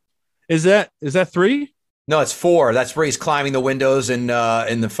 Is that 3? No, it's 4. That's where he's climbing the windows in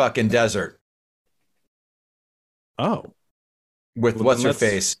the fucking desert. Oh. With what's her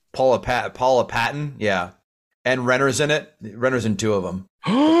face? Paula Patton? Yeah. And Renner's in it. Renner's in 2 of them.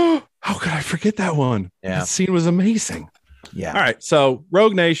 How could I forget that one? Yeah. That scene was amazing. Yeah. All right. So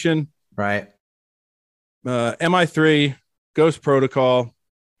Rogue Nation. Right. MI3, Ghost Protocol.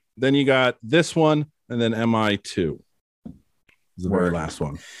 Then you got this one, and then MI2. The very last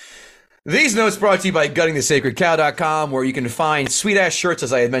one. These notes brought to you by guttingthesacredcow.com, where you can find sweet-ass shirts,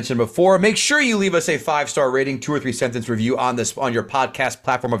 as I had mentioned before. Make sure you leave us a 5-star rating, 2 or 3 sentence review on your podcast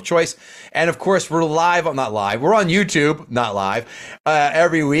platform of choice. And, of course, we're not live. We're on YouTube, not live,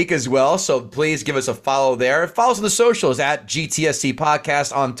 every week as well. So please give us a follow there. Follow us on the socials at GTSC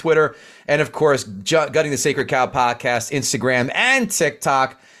Podcast on Twitter. And, of course, Gutting the Sacred Cow Podcast, Instagram and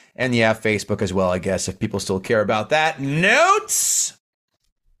TikTok. And, yeah, Facebook as well, I guess, if people still care about that. Notes!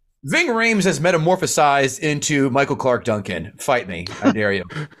 Ving Rhames has metamorphosized into Michael Clark Duncan. Fight me. I dare you.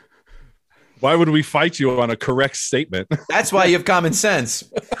 Why would we fight you on a correct statement? That's why you have common sense.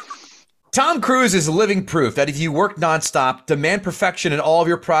 Tom Cruise is living proof that if you work nonstop, demand perfection in all of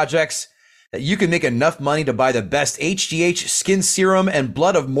your projects, that you can make enough money to buy the best HGH skin serum and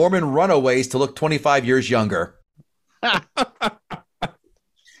blood of Mormon runaways to look 25 years younger.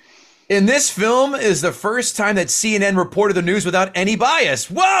 In this film is the first time that CNN reported the news without any bias.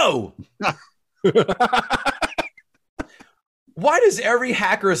 Whoa! Why does every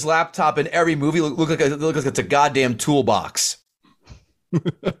hacker's laptop in every movie look like it's a goddamn toolbox?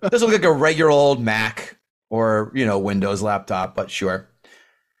 It doesn't look like a regular old Mac or, Windows laptop, but sure.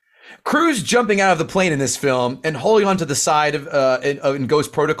 Cruise jumping out of the plane in this film and holding onto the side of in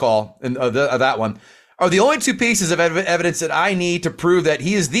Ghost Protocol of that one are the only two pieces of evidence that I need to prove that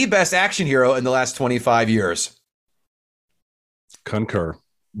he is the best action hero in the last 25 years. Concur.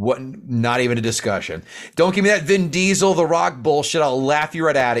 What? Not even a discussion. Don't give me that Vin Diesel, The Rock bullshit. I'll laugh you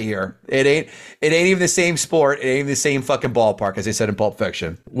right out of here. It ain't even the same sport. It ain't even the same fucking ballpark, as they said in Pulp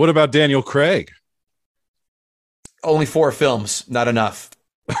Fiction. What about Daniel Craig? Only 4 films, not enough.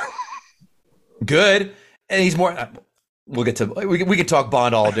 Good, and he's more. We'll get to. We can talk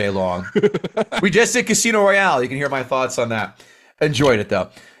Bond all day long. We just did Casino Royale. You can hear my thoughts on that. Enjoyed it though.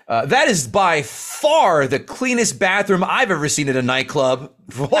 That is by far the cleanest bathroom I've ever seen at a nightclub.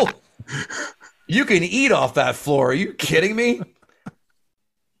 You can eat off that floor. Are you kidding me?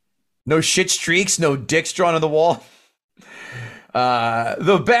 No shit streaks, no dicks drawn on the wall.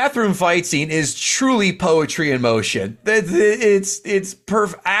 The bathroom fight scene is truly poetry in motion. It's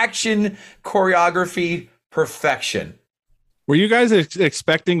action choreography perfection. Were you guys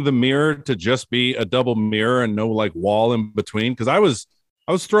expecting the mirror to just be a double mirror and no like wall in between? Because I was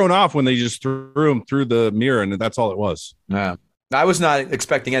thrown off when they just threw him through the mirror and that's all it was. Yeah. I was not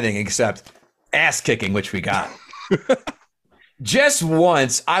expecting anything except ass kicking, which we got. Just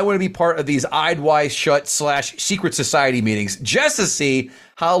once, I want to be part of these eyed wise shut / secret society meetings just to see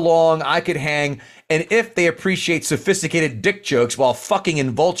how long I could hang and if they appreciate sophisticated dick jokes while fucking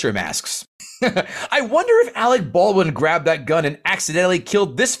in vulture masks. I wonder if Alec Baldwin grabbed that gun and accidentally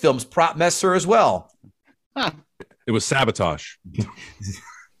killed this film's prop master as well. It was sabotage.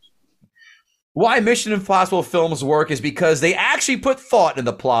 Why Mission Impossible films work is because they actually put thought in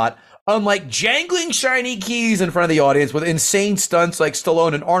the plot, unlike jangling shiny keys in front of the audience with insane stunts like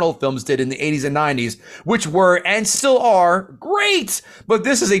Stallone and Arnold films did in the 80s and 90s, which were and still are great, but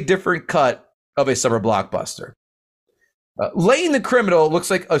this is a different cut of a summer blockbuster. Lane the criminal looks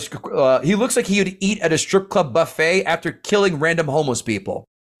like he would eat at a strip club buffet after killing random homeless people.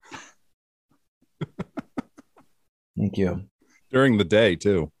 Thank you. During the day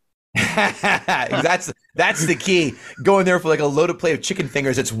too. That's the key. Going there for like a loaded plate of chicken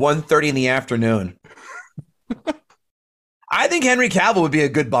fingers. It's 1:30 in the afternoon. I think Henry Cavill would be a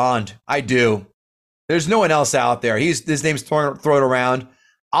good Bond. I do. There's no one else out there. His name's thrown around.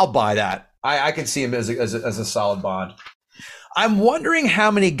 I'll buy that. I can see him as a solid Bond. I'm wondering how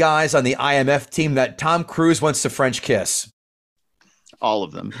many guys on the IMF team that Tom Cruise wants to French kiss. All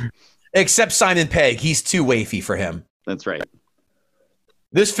of them. Except Simon Pegg. He's too wafy for him. That's right.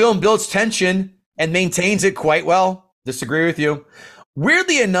 This film builds tension and maintains it quite well. Disagree with you.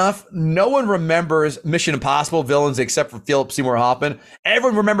 Weirdly enough, no one remembers Mission Impossible villains except for Philip Seymour Hoffman.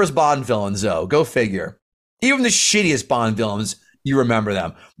 Everyone remembers Bond villains, though. Go figure. Even the shittiest Bond villains, you remember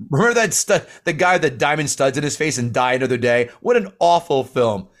them. Remember that the guy with the diamond studs in his face and Die Another Day? What an awful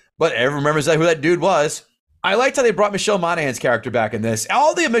film. But everyone remembers who that dude was. I liked how they brought Michelle Monaghan's character back in this.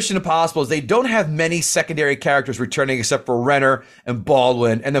 All the Mission Impossibles, they don't have many secondary characters returning except for Renner and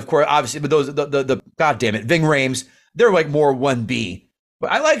Baldwin. And of course, obviously, but those, the God damn it, Ving Rhames, they're like more 1B.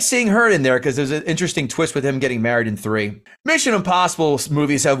 But I like seeing her in there because there's an interesting twist with him getting married in 3. Mission Impossible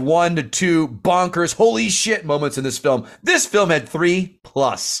movies have 1 to 2 bonkers, holy shit moments in this film. This film had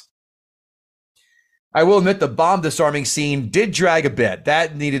 3+. I will admit the bomb disarming scene did drag a bit.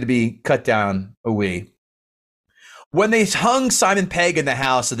 That needed to be cut down a wee. When they hung Simon Pegg in the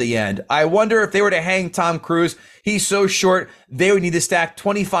house at the end, I wonder if they were to hang Tom Cruise, he's so short, they would need to stack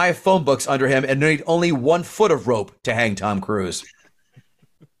 25 phone books under him and need only 1 foot of rope to hang Tom Cruise.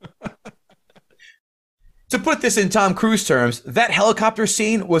 To put this in Tom Cruise terms, that helicopter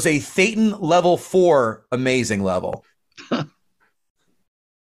scene was a Thetan level 4 amazing level.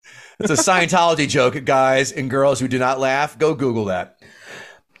 It's a Scientology joke, guys and girls who do not laugh. Go Google that.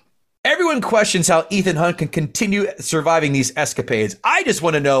 Everyone questions how Ethan Hunt can continue surviving these escapades. I just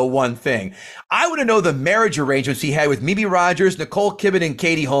want to know one thing. I want to know the marriage arrangements he had with Mimi Rogers, Nicole Kidman, and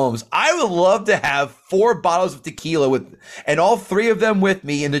Katie Holmes. I would love to have 4 bottles of tequila and all 3 of them with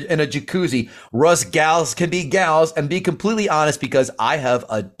me in a jacuzzi. Russ gals can be gals and be completely honest because I have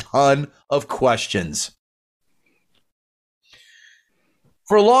a ton of questions.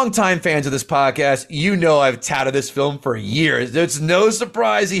 For longtime fans of this podcast, you know I've touted this film for years. It's no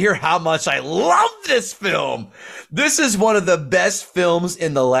surprise to hear how much I love this film. This is one of the best films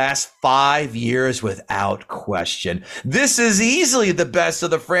in the last 5 years without question. This is easily the best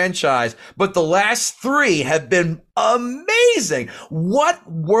of the franchise, but the last 3 have been amazing.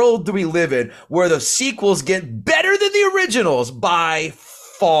 What world do we live in where the sequels get better than the originals by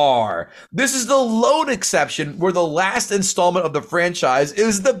far. This is the lone exception where the last installment of the franchise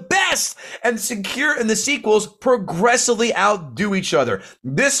is the best, and the sequels progressively outdo each other.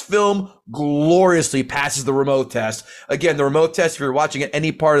 This film gloriously passes the remote test. Again, the remote test, if you're watching at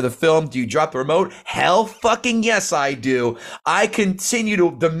any part of the film, do you drop the remote? Hell fucking yes, I do. I continue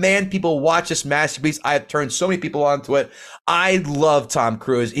to demand people watch this masterpiece. I have turned so many people onto it. I love Tom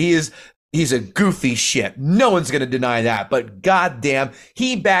Cruise. He's a goofy shit. No one's going to deny that. But goddamn,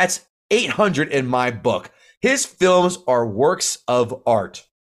 he bats 800 in my book. His films are works of art.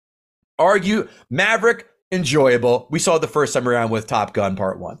 Maverick, enjoyable. We saw it the first time around with Top Gun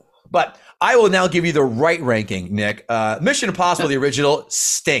Part 1. But I will now give you the right ranking, Nick. Mission Impossible, the original,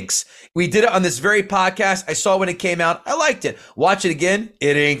 stinks. We did it on this very podcast. I saw it when it came out. I liked it. Watch it again.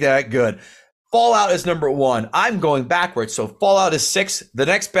 It ain't that good. Fallout is number 1. I'm going backwards. So Fallout is 6. The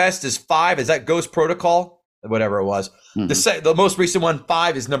next best is 5. Is that Ghost Protocol? Whatever it was. The most recent one,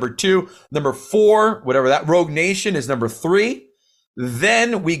 5, is number 2. Number 4, whatever that, Rogue Nation, is number 3.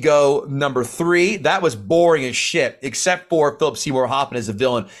 Then we go number 3. That was boring as shit, except for Philip Seymour Hoffman as a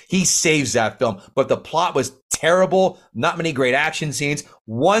villain. He saves that film. But the plot was terrible. Not many great action scenes.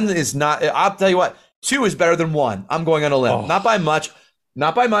 1 is not. I'll tell you what. 2 is better than 1. I'm going on a limb. Not by much.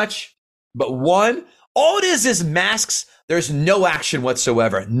 But 1, all it is masks. There's no action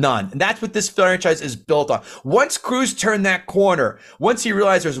whatsoever. None. And that's what this franchise is built on. Once Cruise turned that corner, once he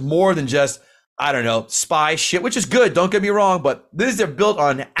realized there's more than just, I don't know, spy shit, which is good, don't get me wrong, but they're built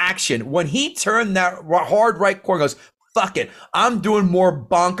on action. When he turned that hard right corner, goes, fuck it, I'm doing more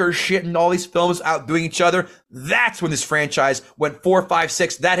bonkers shit in all these films outdoing each other. That's when this franchise went 4, 5,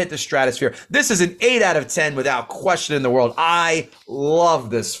 6. That hit the stratosphere. This is an 8 out of 10 without question in the world. I love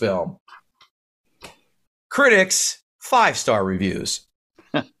this film. Critics, 5-star reviews.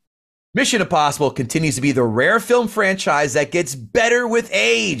 Mission Impossible continues to be the rare film franchise that gets better with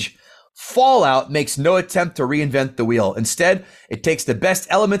age. Fallout makes no attempt to reinvent the wheel. Instead, it takes the best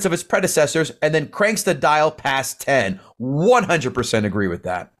elements of its predecessors and then cranks the dial past 10. 100% agree with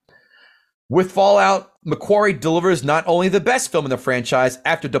that. With Fallout, McQuarrie delivers not only the best film in the franchise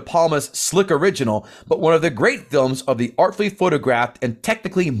after De Palma's slick original, but one of the great films of the artfully photographed and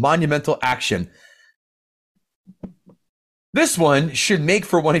technically monumental action. This one should make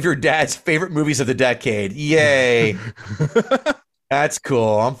for one of your dad's favorite movies of the decade. Yay. That's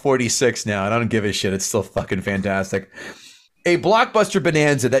cool. I'm 46 now, and I don't give a shit. It's still fucking fantastic. A blockbuster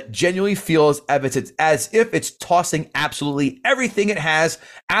bonanza that genuinely feels as if it's tossing absolutely everything it has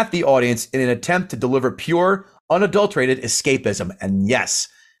at the audience in an attempt to deliver pure, unadulterated escapism. And yes,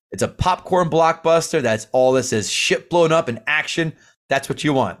 it's a popcorn blockbuster. That's all this is. Shit blown up and action. That's what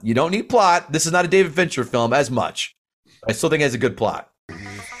you want. You don't need plot. This is not a David Fincher film as much. I still think it has a good plot.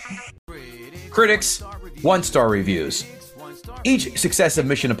 Critics, 1-star reviews. Each successive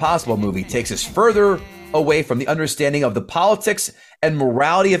Mission Impossible movie takes us further away from the understanding of the politics and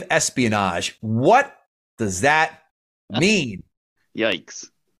morality of espionage. What does that mean? Yikes.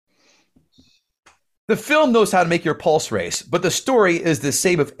 The film knows how to make your pulse race, but the story is the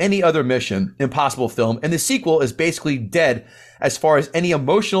same of any other Mission Impossible film, and the sequel is basically dead as far as any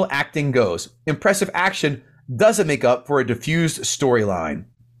emotional acting goes. Impressive action doesn't make up for a diffused storyline.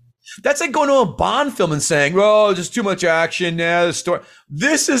 That's like going to a Bond film and saying, oh, just too much action. Yeah, the story.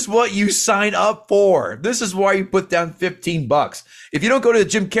 This is what you sign up for. This is why you put down $15. If you don't go to the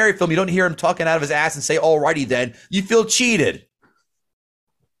Jim Carrey film, you don't hear him talking out of his ass and say, alrighty then, you feel cheated.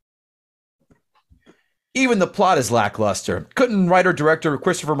 Even the plot is lackluster. Couldn't writer-director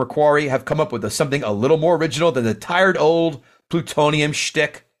Christopher McQuarrie have come up with something a little more original than the tired old plutonium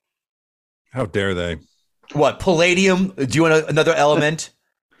shtick? How dare they? What, palladium? Do you want another element?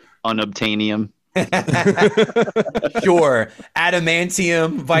 Unobtainium. Sure.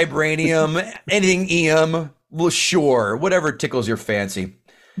 Adamantium, vibranium, anything eum. Well, sure. Whatever tickles your fancy.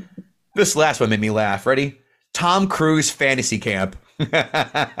 This last one made me laugh. Ready? Tom Cruise Fantasy Camp.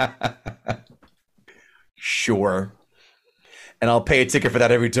 Sure. And I'll pay a ticket for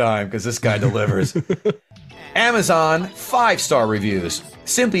that every time because this guy delivers. Amazon 5-star reviews.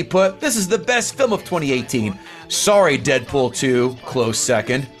 Simply put, this is the best film of 2018. Sorry, Deadpool 2, close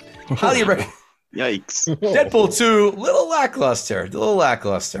second. Highly recommend. Yikes. Deadpool 2, little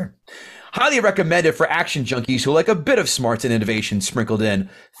lackluster. Highly recommended for action junkies who like a bit of smarts and innovation sprinkled in.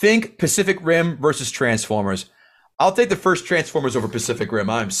 Think Pacific Rim versus Transformers. I'll take the first Transformers over Pacific Rim.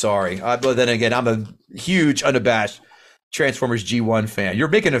 I'm sorry. But then again, I'm a huge, unabashed Transformers G1 fan. You're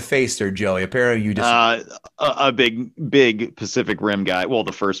making a face there, Joey. Apparently you just a big Pacific Rim guy. Well,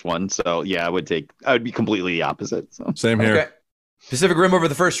 the first one. So yeah, I would be completely the opposite. So. Same here. Okay. Pacific Rim over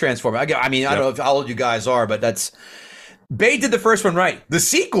the first Transformer. I mean, I don't know how old you guys are, but Bay did the first one right. The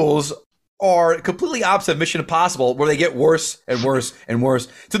sequels are completely opposite of Mission Impossible, where they get worse and worse and worse,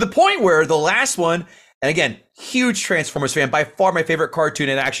 to the point where the last one, and again, huge Transformers fan, by far my favorite cartoon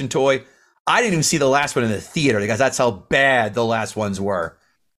and action toy. I didn't even see the last one in the theater because that's how bad the last ones were.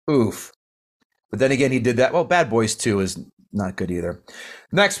 Oof. But then again, he did that. Well, Bad Boys 2 is not good either.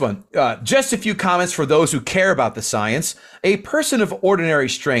 Next one. Just a few comments for those who care about the science. A person of ordinary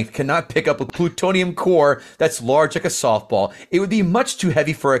strength cannot pick up a plutonium core that's large like a softball. It would be much too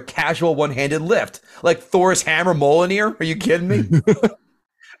heavy for a casual one-handed lift. Like Thor's hammer Mjolnir? Are you kidding me?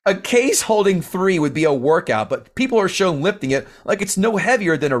 A case holding 3 would be a workout, but people are shown lifting it like it's no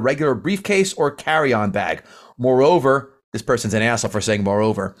heavier than a regular briefcase or carry-on bag. Moreover, this person's an asshole for saying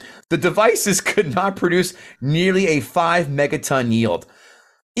moreover, the devices could not produce nearly a 5 megaton yield.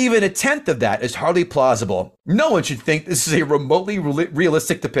 Even a tenth of that is hardly plausible. No one should think this is a remotely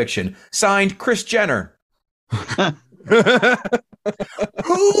realistic depiction. Signed, Kris Jenner. Who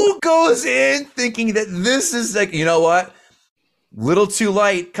goes in thinking that this is like, you know what? Little too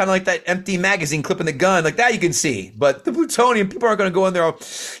light, kind of like that empty magazine clipping the gun, like that you can see. But the plutonium, people aren't going to go in there.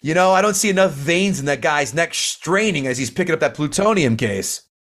 You know, I don't see enough veins in that guy's neck straining as he's picking up that plutonium case.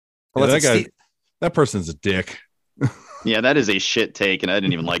 Yeah, that person's a dick. Yeah, that is a shit take, and I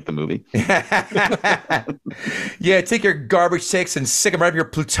didn't even like the movie. Yeah, take your garbage takes and stick them right up your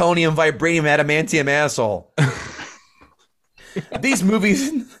plutonium, vibranium, adamantium asshole. These movies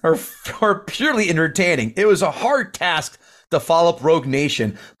are purely entertaining. It was a hard task to follow up Rogue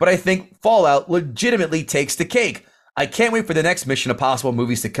Nation, but I think Fallout legitimately takes the cake. I can't wait for the next Mission Impossible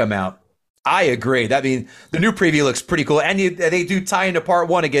movies to come out. I agree. I mean, the new preview looks pretty cool, and they do tie into part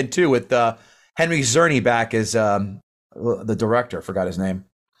 1 again too, with Henry Czerny back as the director. Forgot his name.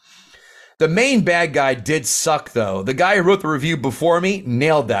 The main bad guy did suck, though. The guy who wrote the review before me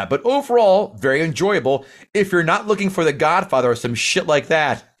nailed that, but overall, very enjoyable. If you're not looking for The Godfather or some shit like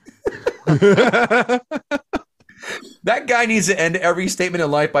that. That guy needs to end every statement in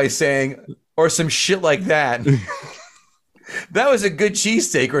life by saying, or some shit like that. That was a good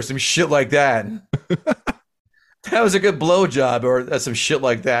cheesesteak or some shit like that. That was a good blowjob or some shit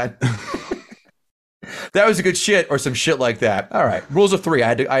like that. That was a good shit or some shit like that. All right. Rules of 3.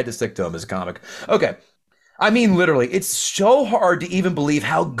 I had to stick to them as a comic. Okay. I mean, literally, it's so hard to even believe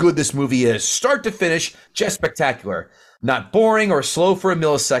how good this movie is. Start to finish, just spectacular. Not boring or slow for a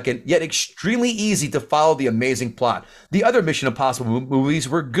millisecond, yet extremely easy to follow the amazing plot. The other Mission Impossible movies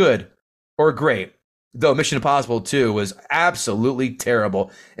were good or great, though Mission Impossible 2 was absolutely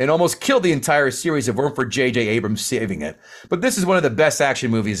terrible and almost killed the entire series if it weren't for J.J. Abrams saving it. But this is one of the best action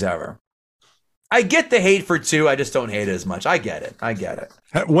movies ever. I get the hate for 2, I just don't hate it as much. I get it.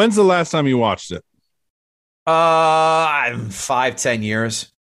 When's the last time you watched it? 5-10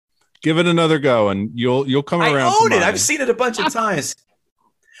 years. Give it another go, and you'll come around. I own it. I've seen it a bunch of times.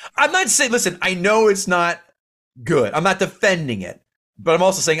 I'm not saying. Listen, I know it's not good. I'm not defending it, but I'm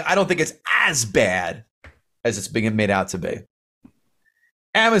also saying I don't think it's as bad as it's being made out to be.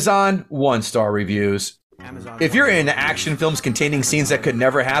 Amazon 1-star reviews. If you're into action films containing scenes that could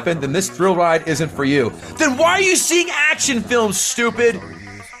never happen, then this thrill ride isn't for you. Then why are you seeing action films, stupid?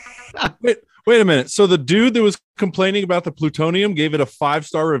 Wait a minute. So the dude that was complaining about the plutonium gave it a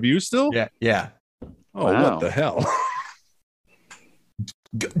 5-star review still? Yeah. Oh, wow. What the hell?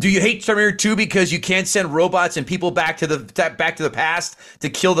 Do you hate Terminator 2 because you can't send robots and people back to the past to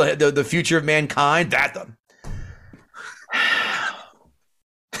kill the future of mankind?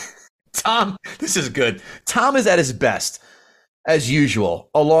 Tom, this is good. Tom is at his best, as usual,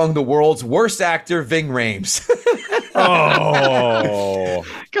 along the world's worst actor, Ving Rhames. Oh,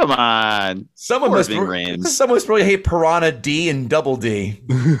 come on. Someone must really hate Piranha D and Double D.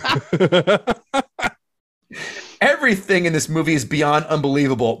 Everything in this movie is beyond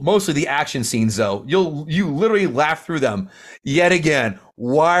unbelievable. Mostly the action scenes, though. You literally laugh through them. Yet again,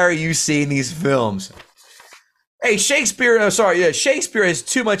 why are you seeing these films? Hey, Shakespeare has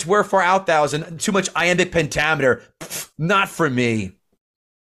too much wherefore out thou and too much iambic pentameter. Pfft, not for me.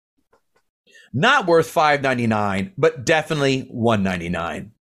 Not worth $5.99, but definitely $1.99.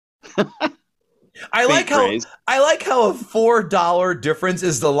 I like how a $4 difference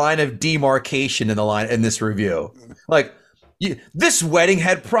is the line of demarcation in this review. Like, this wedding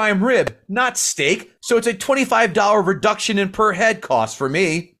had prime rib, not steak, so it's a $25 reduction in per head cost for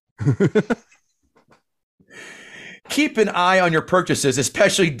me. Keep an eye on your purchases,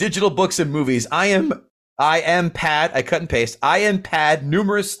 especially digital books and movies. I am pad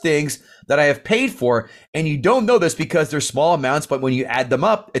numerous things that I have paid for, and you don't know this because they're small amounts, but when you add them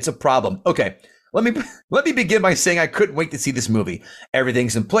up, it's a problem. Okay, Let me begin by saying I couldn't wait to see this movie.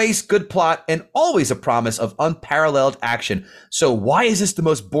 Everything's in place, good plot, and always a promise of unparalleled action. So why is this the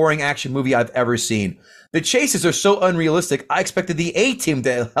most boring action movie I've ever seen? The chases are so unrealistic, I expected the A-Team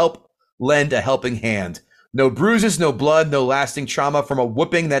to help lend a helping hand. No bruises, no blood, no lasting trauma from a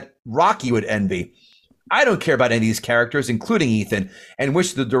whooping that Rocky would envy. I don't care about any of these characters, including Ethan, and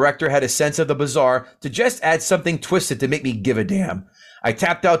wish the director had a sense of the bizarre to just add something twisted to make me give a damn. I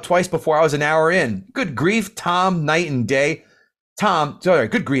tapped out twice before I was an hour in. Good grief, Tom, night and day.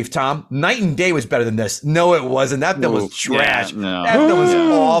 Good grief, Tom. Night and Day was better than this. No, it wasn't. That film was trash. No. That film was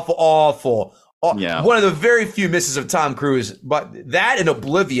awful. Yeah. One of the very few misses of Tom Cruise, but that and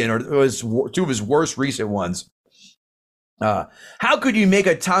Oblivion was two of his worst recent ones. How could you make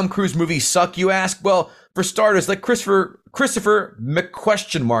a Tom Cruise movie suck, you ask? Well, for starters, let Christopher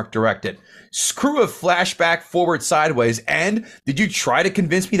McQuestionmark direct it. Screw a flashback forward sideways. And did you try to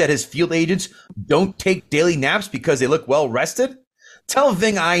convince me that his field agents don't take daily naps because they look well rested? Tell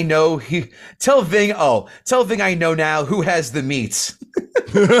Ving I know now who has the meats.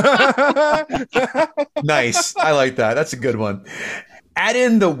 Nice. I like that. That's a good one. Add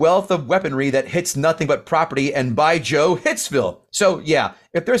in the wealth of weaponry that hits nothing but property, and by Joe, Hitsville. So yeah,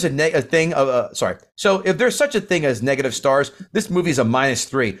 if there's if there's such a thing as negative stars, this movie's a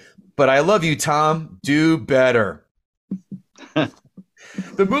 -3. But I love you, Tom. Do better.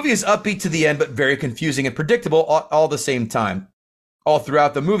 The movie is upbeat to the end, but very confusing and predictable all the same time. All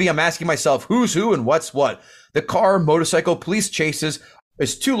throughout the movie, I'm asking myself who's who and what's what. The car, motorcycle, police chases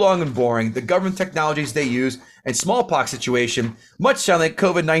is too long and boring. The government technologies they use and smallpox situation much sound like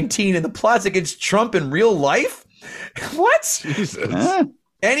COVID-19 and the plots against Trump in real life. What? Jesus.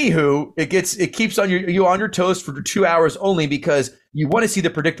 Anywho, it keeps you on your toes for 2 hours only because you want to see the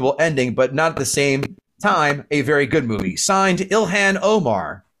predictable ending, but not at the same time a very good movie. Signed, Ilhan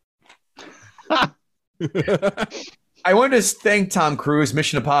Omar. I want to thank Tom Cruise,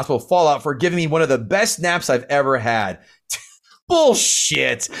 Mission Impossible Fallout, for giving me one of the best naps I've ever had.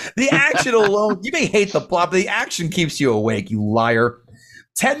 Bullshit. The action alone, you may hate the plot, but the action keeps you awake, you liar.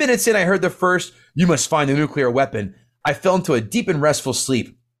 10 minutes in, I heard the first, "You must find the nuclear weapon." I fell into a deep and restful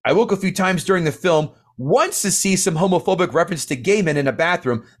sleep. I woke a few times during the film, once to see some homophobic reference to gay men in a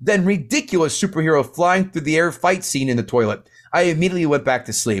bathroom, then ridiculous superhero flying through the air fight scene in the toilet. I immediately went back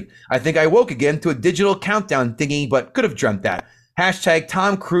to sleep. I think I woke again to a digital countdown thingy, but could have dreamt that. Hashtag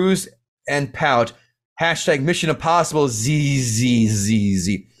Tom Cruise and pout. Hashtag Mission Impossible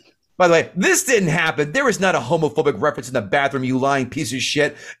ZZZZ. By the way, this didn't happen. There was not a homophobic reference in the bathroom, you lying piece of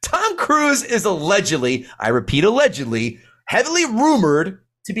shit. Tom Cruise is allegedly, I repeat allegedly, heavily rumored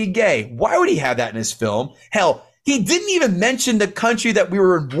to be gay. Why would he have that in his film? Hell, he didn't even mention the country that we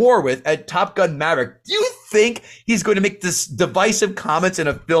were in war with at Top Gun Maverick. Do you think he's going to make this divisive comments in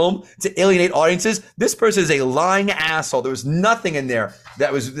a film to alienate audiences? This person is a lying asshole. There was nothing in there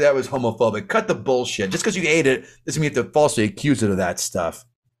that was homophobic. Cut the bullshit. Just because you ate it doesn't mean you have to falsely accuse it of that stuff.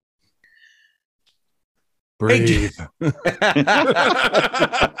 Breathe. I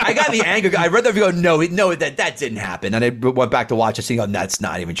got the anger. I read that video. No, that didn't happen. And I went back to watch it, saying, "Oh, that's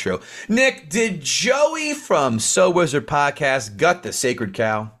not even true." Nick, did Joey from So Wizard Podcast gut the sacred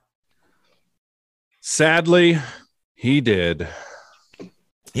cow? Sadly, he did.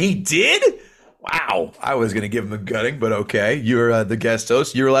 He did? Wow. I was going to give him a gutting, but okay. You're the guest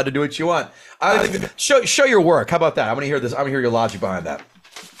host. You're allowed to do what you want. Show your work. How about that? I want to hear this. I want to hear your logic behind that.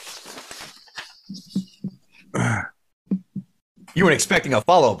 You weren't expecting a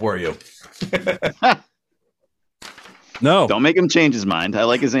follow-up, were you? No. Don't make him change his mind. I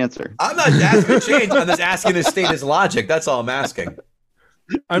like his answer. I'm not asking to change. I'm just asking to state his logic. That's all I'm asking.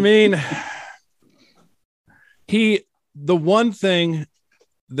 I mean, the one thing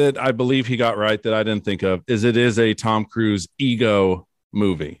that I believe he got right that I didn't think of is it is a Tom Cruise ego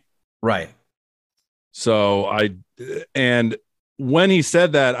movie. Right. So and when he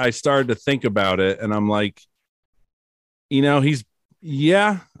said that, I started to think about it, and I'm like,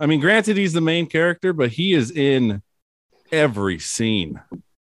 I mean, granted, he's the main character, but he is in every scene.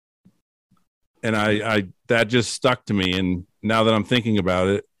 And I that just stuck to me. And now that I'm thinking about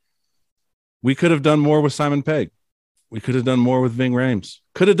it, we could have done more with Simon Pegg. We could have done more with Ving Rhames.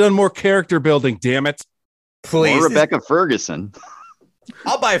 Could have done more character building, damn it. Please. Or Rebecca Ferguson.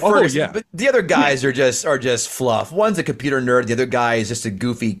 I'll buy Ferguson, yeah. But the other guys are just fluff. One's a computer nerd. The other guy is just a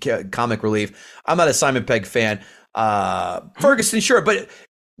goofy comic relief. I'm not a Simon Pegg fan. Ferguson, sure, but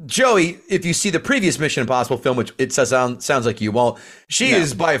Joey, if you see the previous Mission Impossible film, which it sounds like you won't, she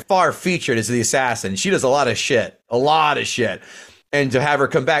is by far featured as the assassin. She does a lot of shit. And to have her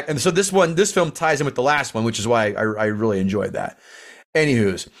come back, and so this film ties in with the last one, which is why I really enjoyed that.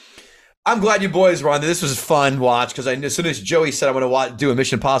 Anywho's, I'm glad you boys were on. This was fun watch because as soon as Joey said I want to do a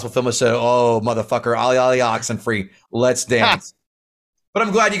Mission Impossible film, I said, "Oh, motherfucker, ollie ollie Oxenfree, let's dance." But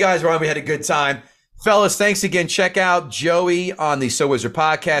I'm glad you guys were on. We had a good time. Fellas, thanks again. Check out Joey on the So Wizard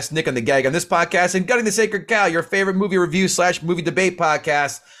podcast, Nick on the Gag on this podcast, and Gutting the Sacred Cow, your favorite movie review / movie debate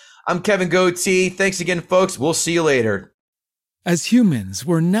podcast. I'm Kevin Goatee. Thanks again, folks. We'll see you later. As humans,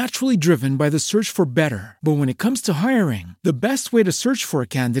 we're naturally driven by the search for better. But when it comes to hiring, the best way to search for a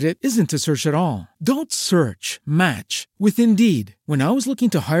candidate isn't to search at all. Don't search, match with Indeed. When I was looking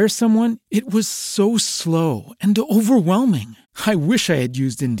to hire someone, it was so slow and overwhelming. I wish I had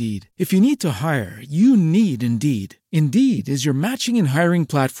used Indeed. If you need to hire, you need Indeed. Indeed is your matching and hiring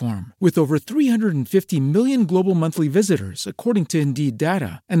platform with over 350 million global monthly visitors, according to Indeed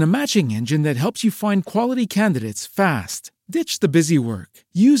data, and a matching engine that helps you find quality candidates fast. Ditch the busy work.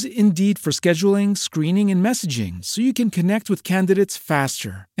 Use Indeed for scheduling, screening, and messaging so you can connect with candidates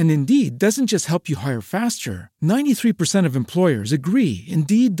faster. And Indeed doesn't just help you hire faster. 93% of employers agree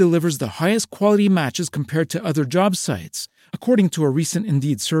Indeed delivers the highest quality matches compared to other job sites, according to a recent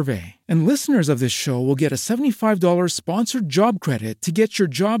Indeed survey. And listeners of this show will get a $75 sponsored job credit to get your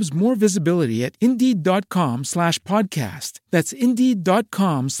jobs more visibility at Indeed.com/podcast. That's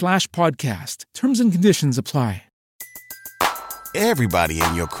Indeed.com/podcast. Terms and conditions apply. Everybody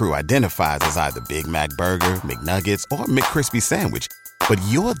in your crew identifies as either Big Mac Burger, McNuggets, or McCrispy Sandwich. But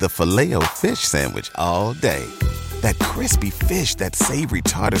you're the Filet-O-Fish Sandwich all day. That crispy fish, that savory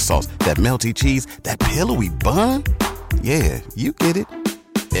tartar sauce, that melty cheese, that pillowy bun. Yeah, you get it.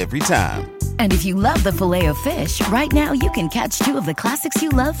 Every time. And if you love the Filet-O-Fish, right now you can catch 2 of the classics you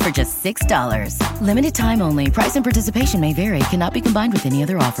love for just $6. Limited time only. Price and participation may vary. Cannot be combined with any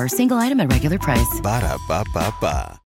other offer. Single item at regular price. Ba-da-ba-ba-ba.